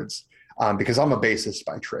keyboards, because I'm a bassist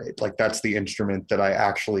by trade. Like that's the instrument that I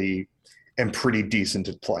actually am pretty decent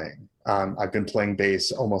at playing. I've been playing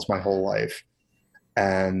bass almost my whole life.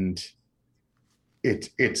 And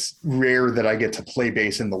it's rare that I get to play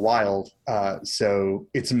bass in the wild. So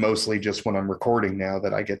it's mostly just when I'm recording now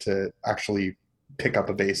that I get to actually pick up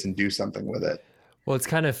a bass and do something with it. Well, it's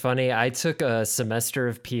kind of funny. I took a semester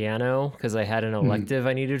of piano because I had an Mhm. elective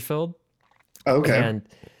I needed filled, Okay.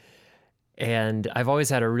 and I've always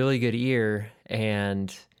had a really good ear,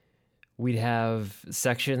 and we'd have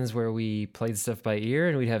sections where we played stuff by ear,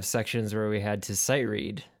 and we'd have sections where we had to sight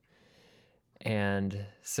read. And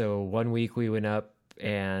so one week we went up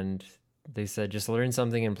and they said just learn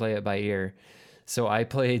something and play it by ear. So I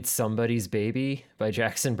played Somebody's Baby by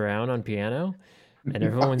Jackson Browne on piano, and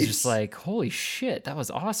everyone's just Nice. like, "Holy shit, that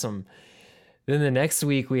was awesome." Then the next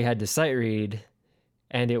week we had to sight read,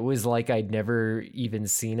 and it was like I'd never even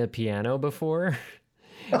seen a piano before.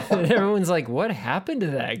 And everyone's like, "What happened to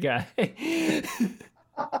that guy?"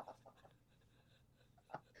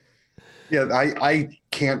 Yeah, I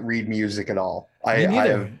can't read music at all. Me I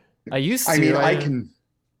neither. have, I used I to. mean,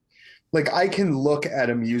 I can look at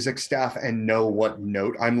a music staff and know what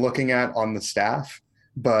note I'm looking at on the staff,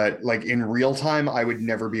 but like in real time, I would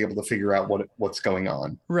never be able to figure out what's going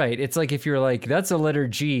on. Right. It's like if you're like, that's a letter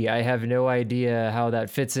G. I have no idea how that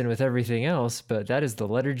fits in with everything else, but that is the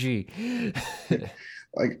letter G.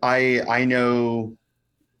 Like I know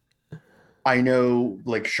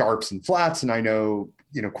like sharps and flats, and I know,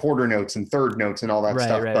 quarter notes and third notes and all that Right,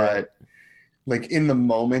 stuff, right, right. but like in the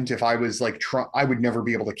moment, if I was like I would never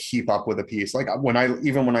be able to keep up with a piece. Like when I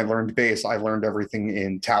learned bass, I learned everything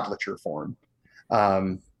in tablature form.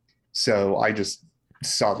 um so I just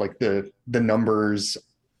saw like the numbers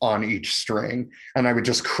on each string, and I would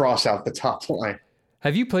just cross out the top line.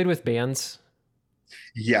 Have you played with bands?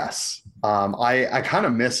 Yes. I kind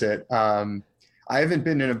of miss it. I haven't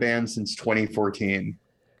been in a band since 2014.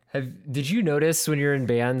 Did you notice when you're in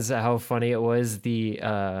bands how funny it was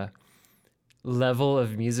the level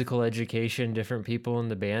of musical education different people in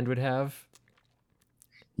the band would have?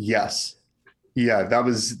 Yes. Yeah, that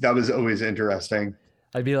was always interesting.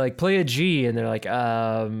 I'd be like, play a G, and they're like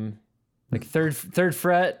third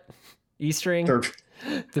fret, E string, Third.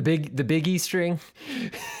 the big E string.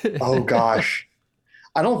 Oh gosh.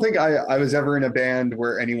 I don't think I was ever in a band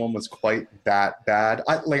where anyone was quite that bad.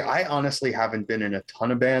 I honestly haven't been in a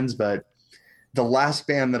ton of bands, but the last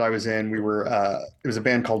band that I was in, we were it was a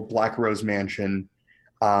band called Black Rose Mansion.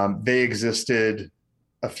 They existed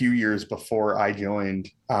a few years before I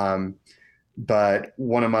joined. But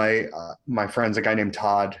one of my friends, a guy named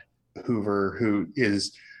Todd Hoover, who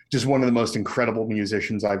is just one of the most incredible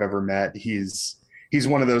musicians I've ever met. He's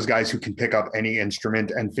one of those guys who can pick up any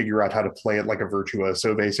instrument and figure out how to play it like a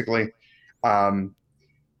virtuoso, basically. Um,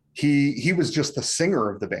 he was just the singer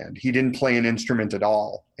of the band. He didn't play an instrument at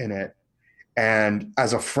all in it. And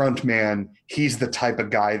as a front man, he's the type of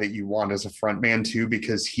guy that you want as a front man too,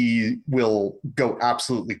 because he will go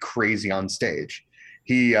absolutely crazy on stage.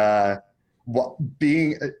 He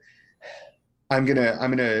being I'm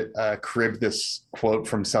gonna crib this quote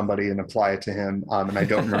from somebody and apply it to him. And I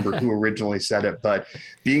don't remember who originally said it, but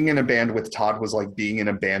being in a band with Todd was like being in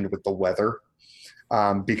a band with the weather,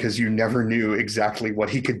 because you never knew exactly what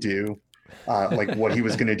he could do, like what he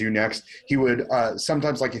was going to do next. He would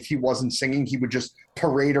sometimes, like if he wasn't singing, he would just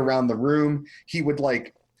parade around the room. He would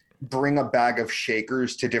like bring a bag of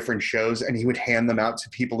shakers to different shows, and he would hand them out to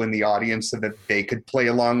people in the audience so that they could play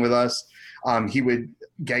along with us. He would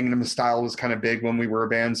Gangnam Style was kind of big when we were a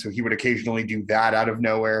band, so he would occasionally do that out of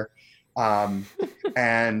nowhere,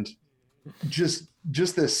 and just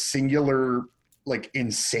this singular, like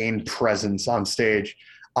insane presence on stage.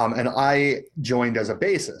 And I joined as a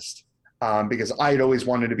bassist, because I had always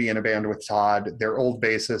wanted to be in a band with Todd. Their old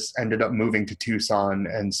bassist ended up moving to Tucson,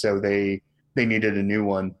 and so they needed a new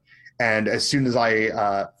one. And as soon as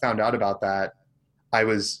I found out about that, I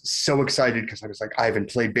was so excited, because I was like, I haven't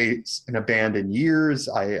played bass in a band in years.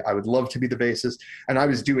 I would love to be the bassist. And I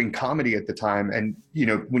was doing comedy at the time. And,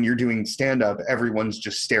 when you're doing stand up, everyone's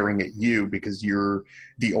just staring at you because you're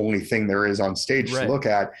the only thing there is on stage to Right. look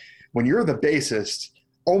at. When you're the bassist,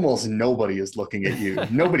 almost nobody is looking at you.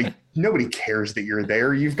 Nobody cares that you're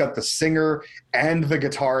there. You've got the singer and the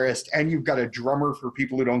guitarist, and you've got a drummer for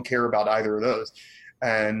people who don't care about either of those.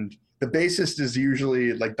 And the bassist is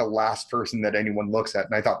usually like the last person that anyone looks at.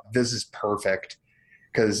 And I thought, this is perfect,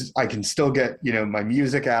 because I can still get, my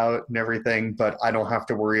music out and everything, but I don't have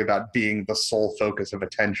to worry about being the sole focus of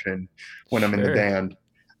attention when I'm in the Sure.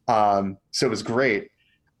 band. So it was great.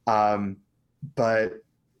 But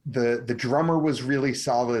the drummer was really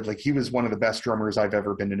solid. Like he was one of the best drummers I've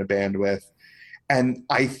ever been in a band with. And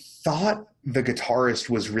I thought the guitarist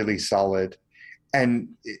was really solid. and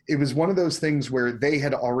it was one of those things where they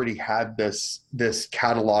had already had this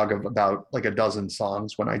catalog of about like a dozen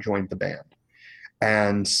songs when I joined the band.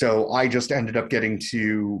 And so I just ended up getting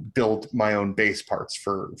to build my own bass parts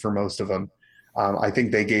for most of them. I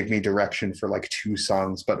think they gave me direction for like two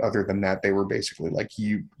songs, but other than that, they were basically like,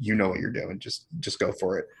 you know what you're doing, just go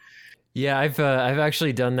for it. Yeah, I've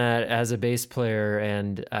actually done that as a bass player,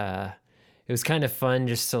 and it was kind of fun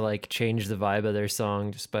just to like change the vibe of their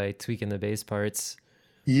song just by tweaking the bass parts.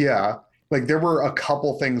 Yeah. Like there were a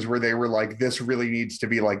couple things where they were like, this really needs to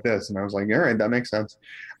be like this. And I was like, all right, that makes sense.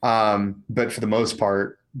 But for the most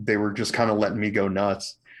part, they were just kind of letting me go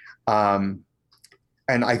nuts. Um,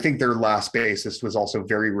 and I think their last bassist was also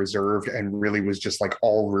very reserved and really was just like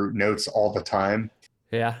all root notes all the time.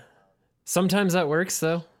 Yeah, sometimes that works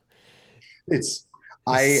though. It's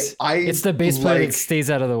I It's the bass player that like stays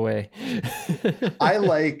out of the way. I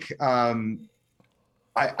like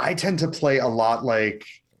I tend to play a lot like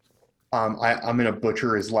I'm gonna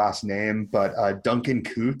butcher his last name, but Duncan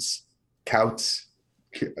Couts,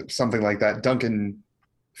 something like that. Duncan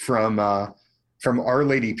from Our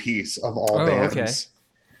Lady Peace of all Oh, okay.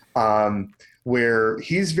 bands, where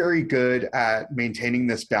he's very good at maintaining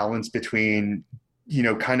this balance between, you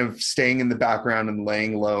know, kind of staying in the background and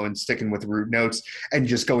laying low and sticking with root notes and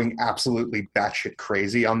just going absolutely batshit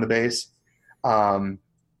crazy on the bass. Um,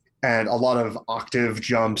 and a lot of octave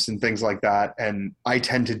jumps and things like that. And I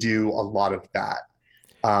tend to do a lot of that.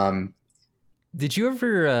 Um, Did you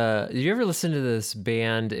ever listen to this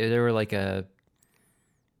band? They were like a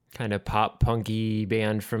kind of pop punky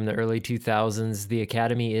band from the early 2000s. The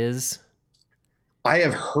Academy Is. I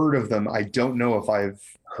have heard of them. I don't know if I've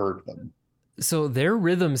heard them. So their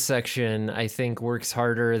rhythm section, I think, works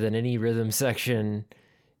harder than any rhythm section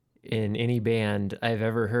in any band I've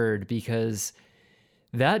ever heard, because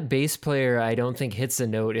that bass player, I don't think hits a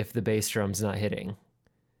note if the bass drum's not hitting.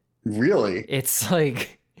 Really? It's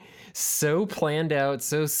like so planned out,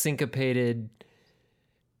 so syncopated.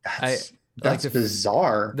 I That's like that's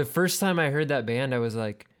bizarre. the first time I heard that band, I was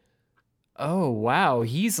like, "Oh wow,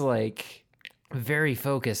 he's like very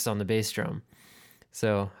focused on the bass drum."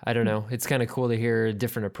 So I don't know. It's kind of cool to hear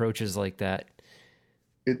different approaches like that.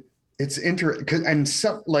 It it's interesting, and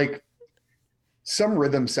some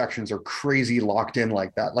rhythm sections are crazy locked in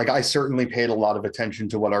like that. Like I certainly paid a lot of attention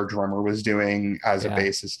to what our drummer was doing as a Yeah,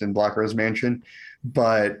 bassist in Black Rose Mansion,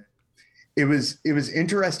 but it was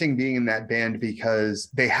interesting being in that band because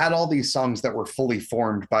they had all these songs that were fully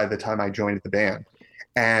formed by the time I joined the band.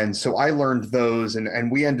 And so I learned those,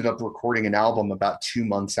 and we ended up recording an album about 2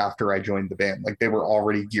 months after I joined the band. Like they were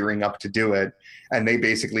already gearing up to do it. And they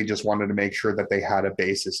basically just wanted to make sure that they had a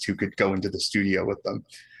bassist who could go into the studio with them.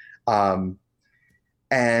 Um,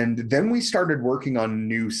 and then we started working on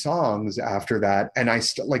new songs after that. And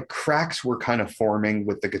like cracks were kind of forming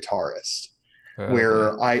with the guitarist okay.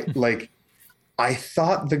 where I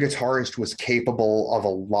thought the guitarist was capable of a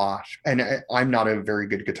lot, and I'm not a very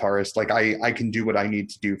good guitarist. Like I can do what I need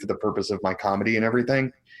to do for the purpose of my comedy and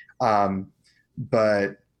everything,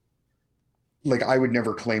 but like I would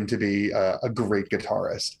never claim to be a great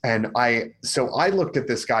guitarist. And I looked at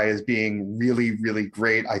this guy as being really, really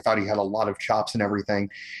great. I thought he had a lot of chops and everything,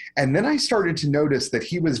 and then I started to notice that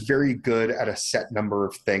he was very good at a set number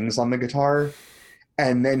of things on the guitar,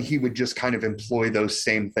 and then he would just kind of employ those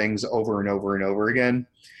same things over and over and over again,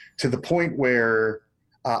 to the point where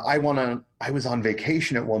I was on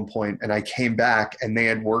vacation at one point and I came back and they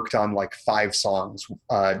had worked on like 5 songs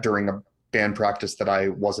during a band practice that I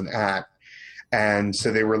wasn't at. And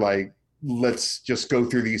so they were like, let's just go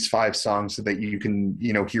through these 5 songs so that you can,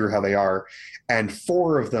 you know, hear how they are. And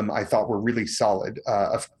 4 of them I thought were really solid.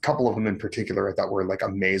 A couple of them in particular I thought were like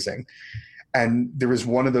amazing. And there was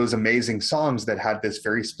one of those amazing songs that had this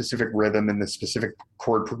very specific rhythm and this specific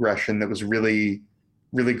chord progression that was really,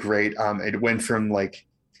 really great. It went from like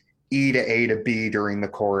E to A to B during the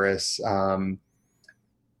chorus.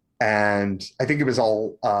 And I think it was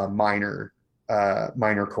all minor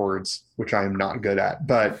chords, which I'm not good at.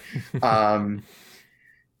 But and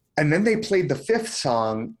then they played the 5th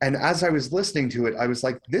song, and as I was listening to it, I was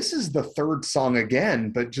like, this is the 3rd song again,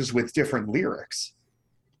 but just with different lyrics.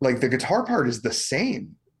 Like the guitar part is the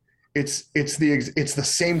same. It's the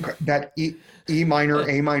same, that E minor,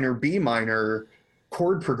 A minor, B minor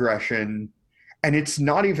chord progression, and it's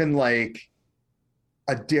not even like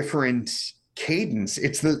a different cadence.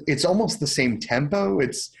 It's almost the same tempo.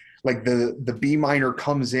 It's like the B minor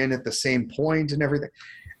comes in at the same point and everything.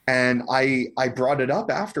 And I brought it up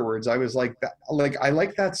afterwards. I was like, I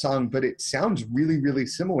like that song, but it sounds really, really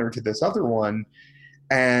similar to this other one.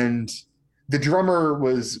 And the drummer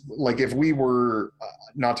was like, if we were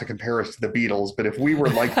not to compare us to the Beatles, but if we were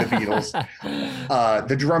like the Beatles,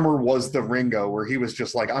 the drummer was the Ringo, where he was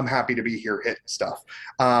just like, I'm happy to be here hitting stuff.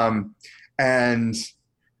 And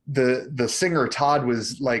the singer Todd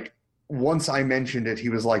was like, once I mentioned it, he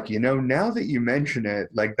was like, now that you mention it,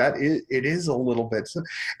 like it is a little bit.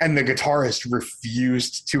 And the guitarist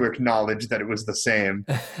refused to acknowledge that it was the same.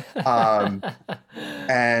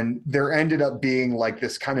 And there ended up being like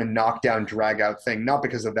this kind of knockdown drag out thing, not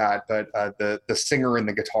because of that, but the singer and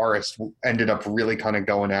the guitarist ended up really kind of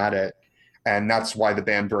going at it. And that's why the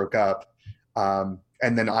band broke up.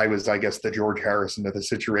 And then I was, I guess, the George Harrison of the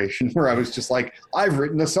situation, where I was just like, I've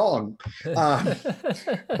written a song.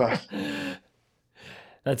 But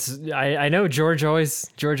I know George always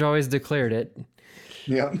declared it.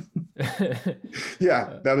 Yeah.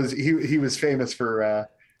 Yeah, that was he was famous for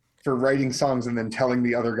writing songs and then telling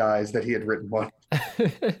the other guys that he had written one.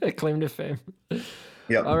 Claim to fame.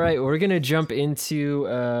 Yep. All right, we're going to jump into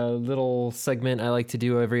a little segment I like to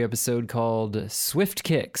do every episode called Swift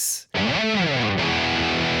Kicks.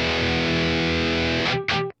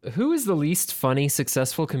 Who is the least funny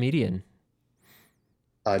successful comedian?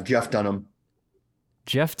 Jeff Dunham.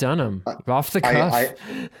 Jeff Dunham, off the cuff.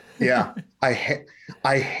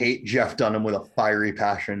 I hate Jeff Dunham with a fiery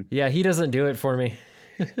passion. Yeah, he doesn't do it for me.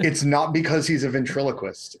 It's not because he's a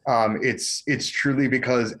ventriloquist. It's truly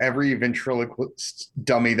because every ventriloquist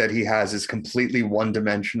dummy that he has is completely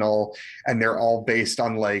one-dimensional, and they're all based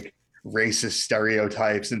on like racist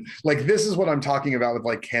stereotypes. And like, this is what I'm talking about with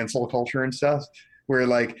like cancel culture and stuff, where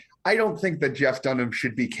like, I don't think that Jeff Dunham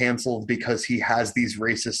should be canceled because he has these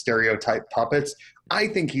racist stereotype puppets. I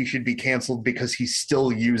think he should be canceled because he's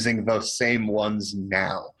still using those same ones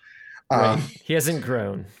now. Right. He hasn't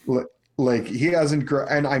grown. Like he hasn't grown.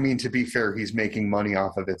 And I mean, to be fair, he's making money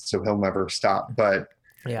off of it, so he'll never stop. But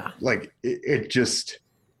yeah, like it just,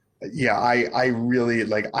 yeah, I really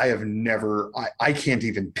like, I can't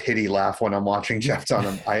even pity laugh when I'm watching Jeff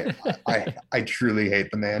Dunham. I truly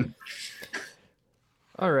hate the man.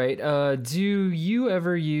 All right. Do you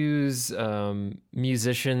ever use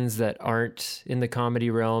musicians that aren't in the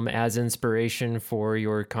comedy realm as inspiration for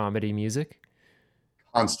your comedy music?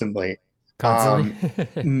 Constantly.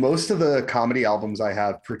 Constantly? Most of the comedy albums I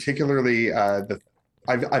have, particularly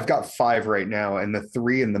I've got 5 right now, and the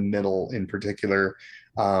 3 in the middle in particular,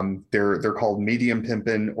 they're called Medium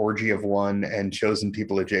Pimpin', Orgy of One, and Chosen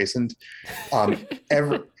People Adjacent.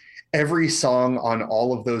 Every song on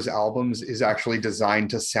all of those albums is actually designed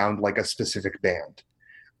to sound like a specific band.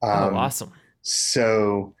 Awesome.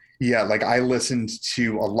 So yeah, like I listened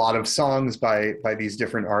to a lot of songs by these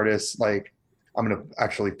different artists. Like I'm going to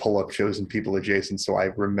actually pull up Chosen People Adjacent so I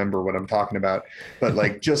remember what I'm talking about. But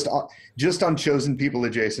like just on Chosen People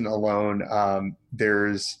Adjacent alone,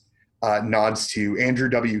 there's nods to Andrew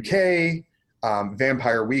WK,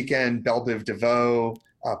 Vampire Weekend, Belle Biv DeVoe,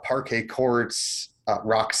 Parquet Courts,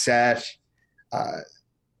 Roxette,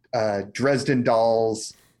 Dresden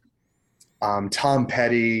Dolls, Tom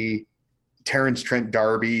Petty, Terrence Trent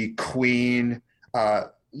D'Arby, Queen,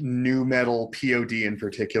 new metal POD in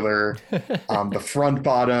particular, the Front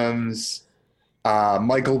Bottoms,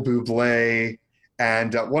 Michael Bublé,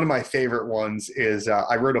 and one of my favorite ones is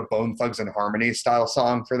I wrote a Bone Thugs and Harmony style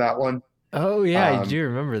song for that one. Oh yeah, I do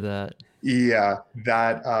remember that. Yeah,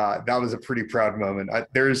 that was a pretty proud moment.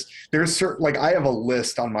 There's certain, like, I have a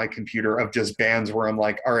list on my computer of just bands where I'm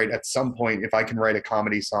like, all right, at some point, if I can write a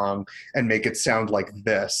comedy song and make it sound like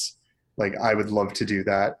this, like I would love to do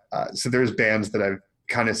that. So there's bands that I've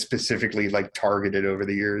kind of specifically like targeted over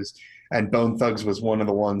the years, and Bone Thugs was one of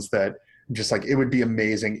the ones that I'm just like, it would be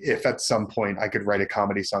amazing if at some point I could write a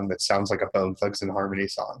comedy song that sounds like a Bone Thugs and Harmony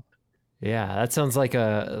song. Yeah, that sounds like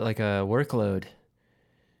a workload.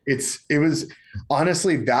 It was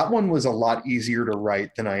honestly, that one was a lot easier to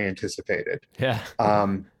write than I anticipated. Yeah.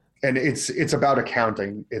 And it's about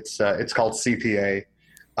accounting. It's called CPA.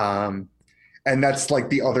 And that's like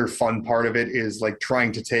the other fun part of it is like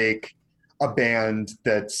trying to take a band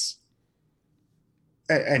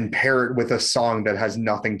and pair it with a song that has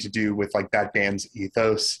nothing to do with like that band's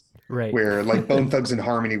ethos. Right. Where like Bone Thugs and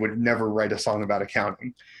Harmony would never write a song about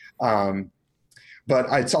accounting. But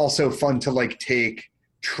it's also fun to like take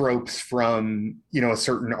tropes from, a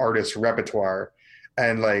certain artist's repertoire,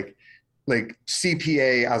 and like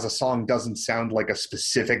CPA as a song doesn't sound like a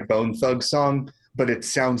specific Bone Thug song, but it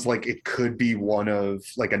sounds like it could be one of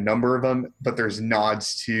like a number of them, but there's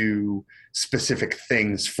nods to specific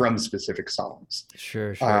things from specific songs.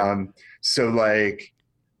 Sure. So like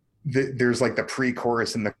there's like the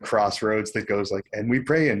pre-chorus in the Crossroads that goes like, and we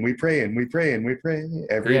pray and we pray and we pray and we pray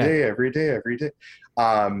every day, every day, every day.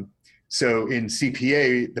 So in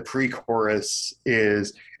CPA, the pre-chorus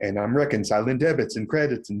is, and I'm reconciling debits and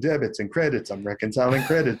credits and debits and credits. I'm reconciling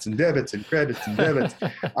credits and debits and credits and debits.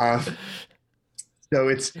 So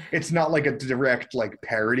it's not like a direct like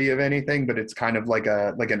parody of anything, but it's kind of like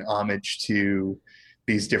an homage to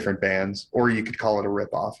these different bands, or you could call it a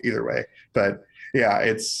ripoff. Either way, but yeah,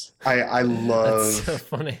 I love That's so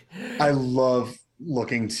funny. I love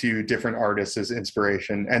looking to different artists as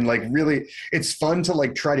inspiration, and like really it's fun to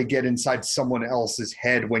like try to get inside someone else's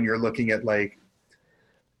head when you're looking at like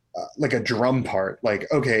a drum part.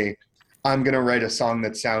 Like, okay, I'm gonna write a song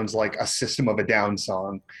that sounds like a System of a Down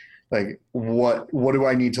song. Like, what do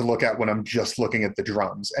I need to look at when I'm just looking at the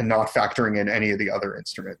drums and not factoring in any of the other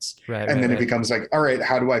instruments? Right, and then right. It becomes like, all right,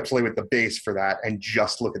 how do I play with the bass for that and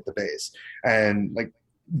just look at the bass? And like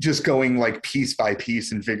just going like piece by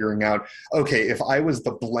piece and figuring out, okay, if I was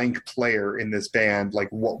the blank player in this band, like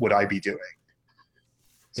what would I be doing?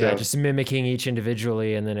 Yeah, just mimicking each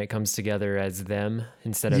individually, and then it comes together as them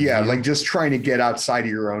instead of you. Like just trying to get outside of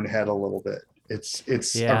your own head a little bit. It's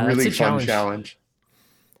a really fun challenge.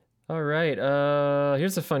 All right.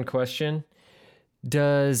 Here's a fun question.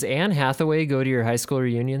 Does Anne Hathaway go to your high school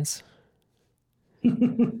reunions?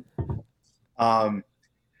 I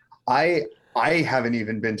haven't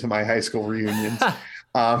even been to my high school reunions.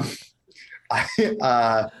 For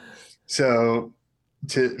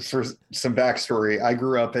some backstory, I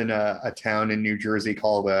grew up in a town in New Jersey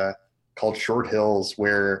called Short Hills,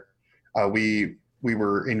 where we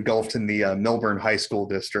were engulfed in the Milburn High School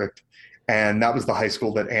district. And that was the high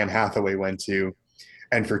school that Anne Hathaway went to.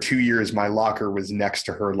 And for 2 years, my locker was next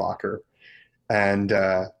to her locker. And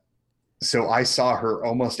so I saw her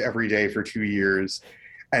almost every day for 2 years.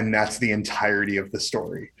 And that's the entirety of the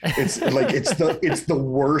story. It's like, it's the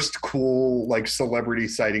worst cool, like celebrity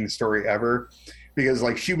sighting story ever, because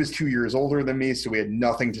like she was 2 years older than me. So we had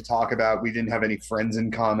nothing to talk about. We didn't have any friends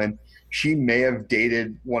in common. She may have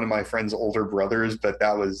dated one of my friend's older brothers, but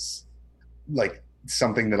that was like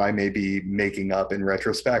something that I may be making up in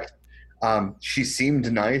retrospect. She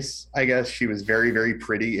seemed nice, I guess. She was very, very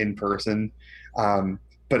pretty in person.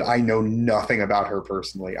 But I know nothing about her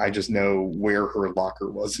personally. I just know where her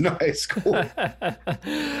locker was in high school.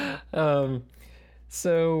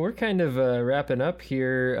 So we're kind of wrapping up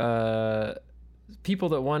here. People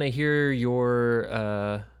that want to hear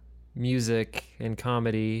your music and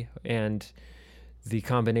comedy and the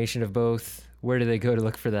combination of both, where do they go to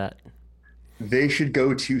look for that? They should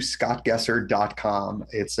go to scottgesser.com.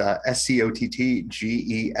 It's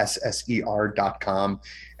SCOTTGESSER.com.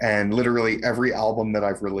 And literally every album that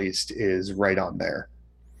I've released is right on there.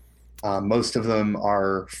 Most of them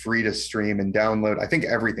are free to stream and download. I think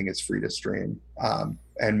everything is free to stream.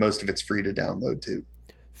 And most of it's free to download too.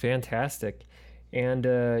 Fantastic. And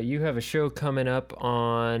you have a show coming up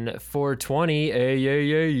on 420.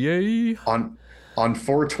 On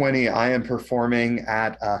 420, I am performing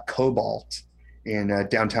at Cobalt in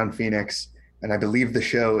downtown Phoenix, and I believe the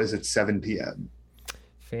show is at 7 p.m.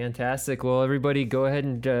 Fantastic. Well, everybody go ahead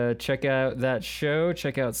and check out that show.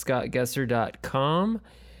 Check out scottgesser.com.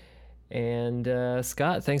 And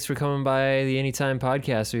Scott, thanks for coming by the Anytime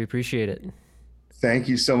Podcast. We appreciate it. Thank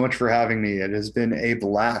you so much for having me. It has been a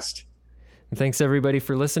blast. And thanks everybody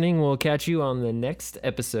for listening. We'll catch you on the next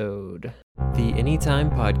episode. The Anytime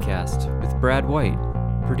Podcast with Brad White,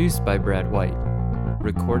 produced by Brad White,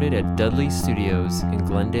 recorded at Dudley Studios in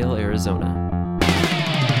Glendale, Arizona.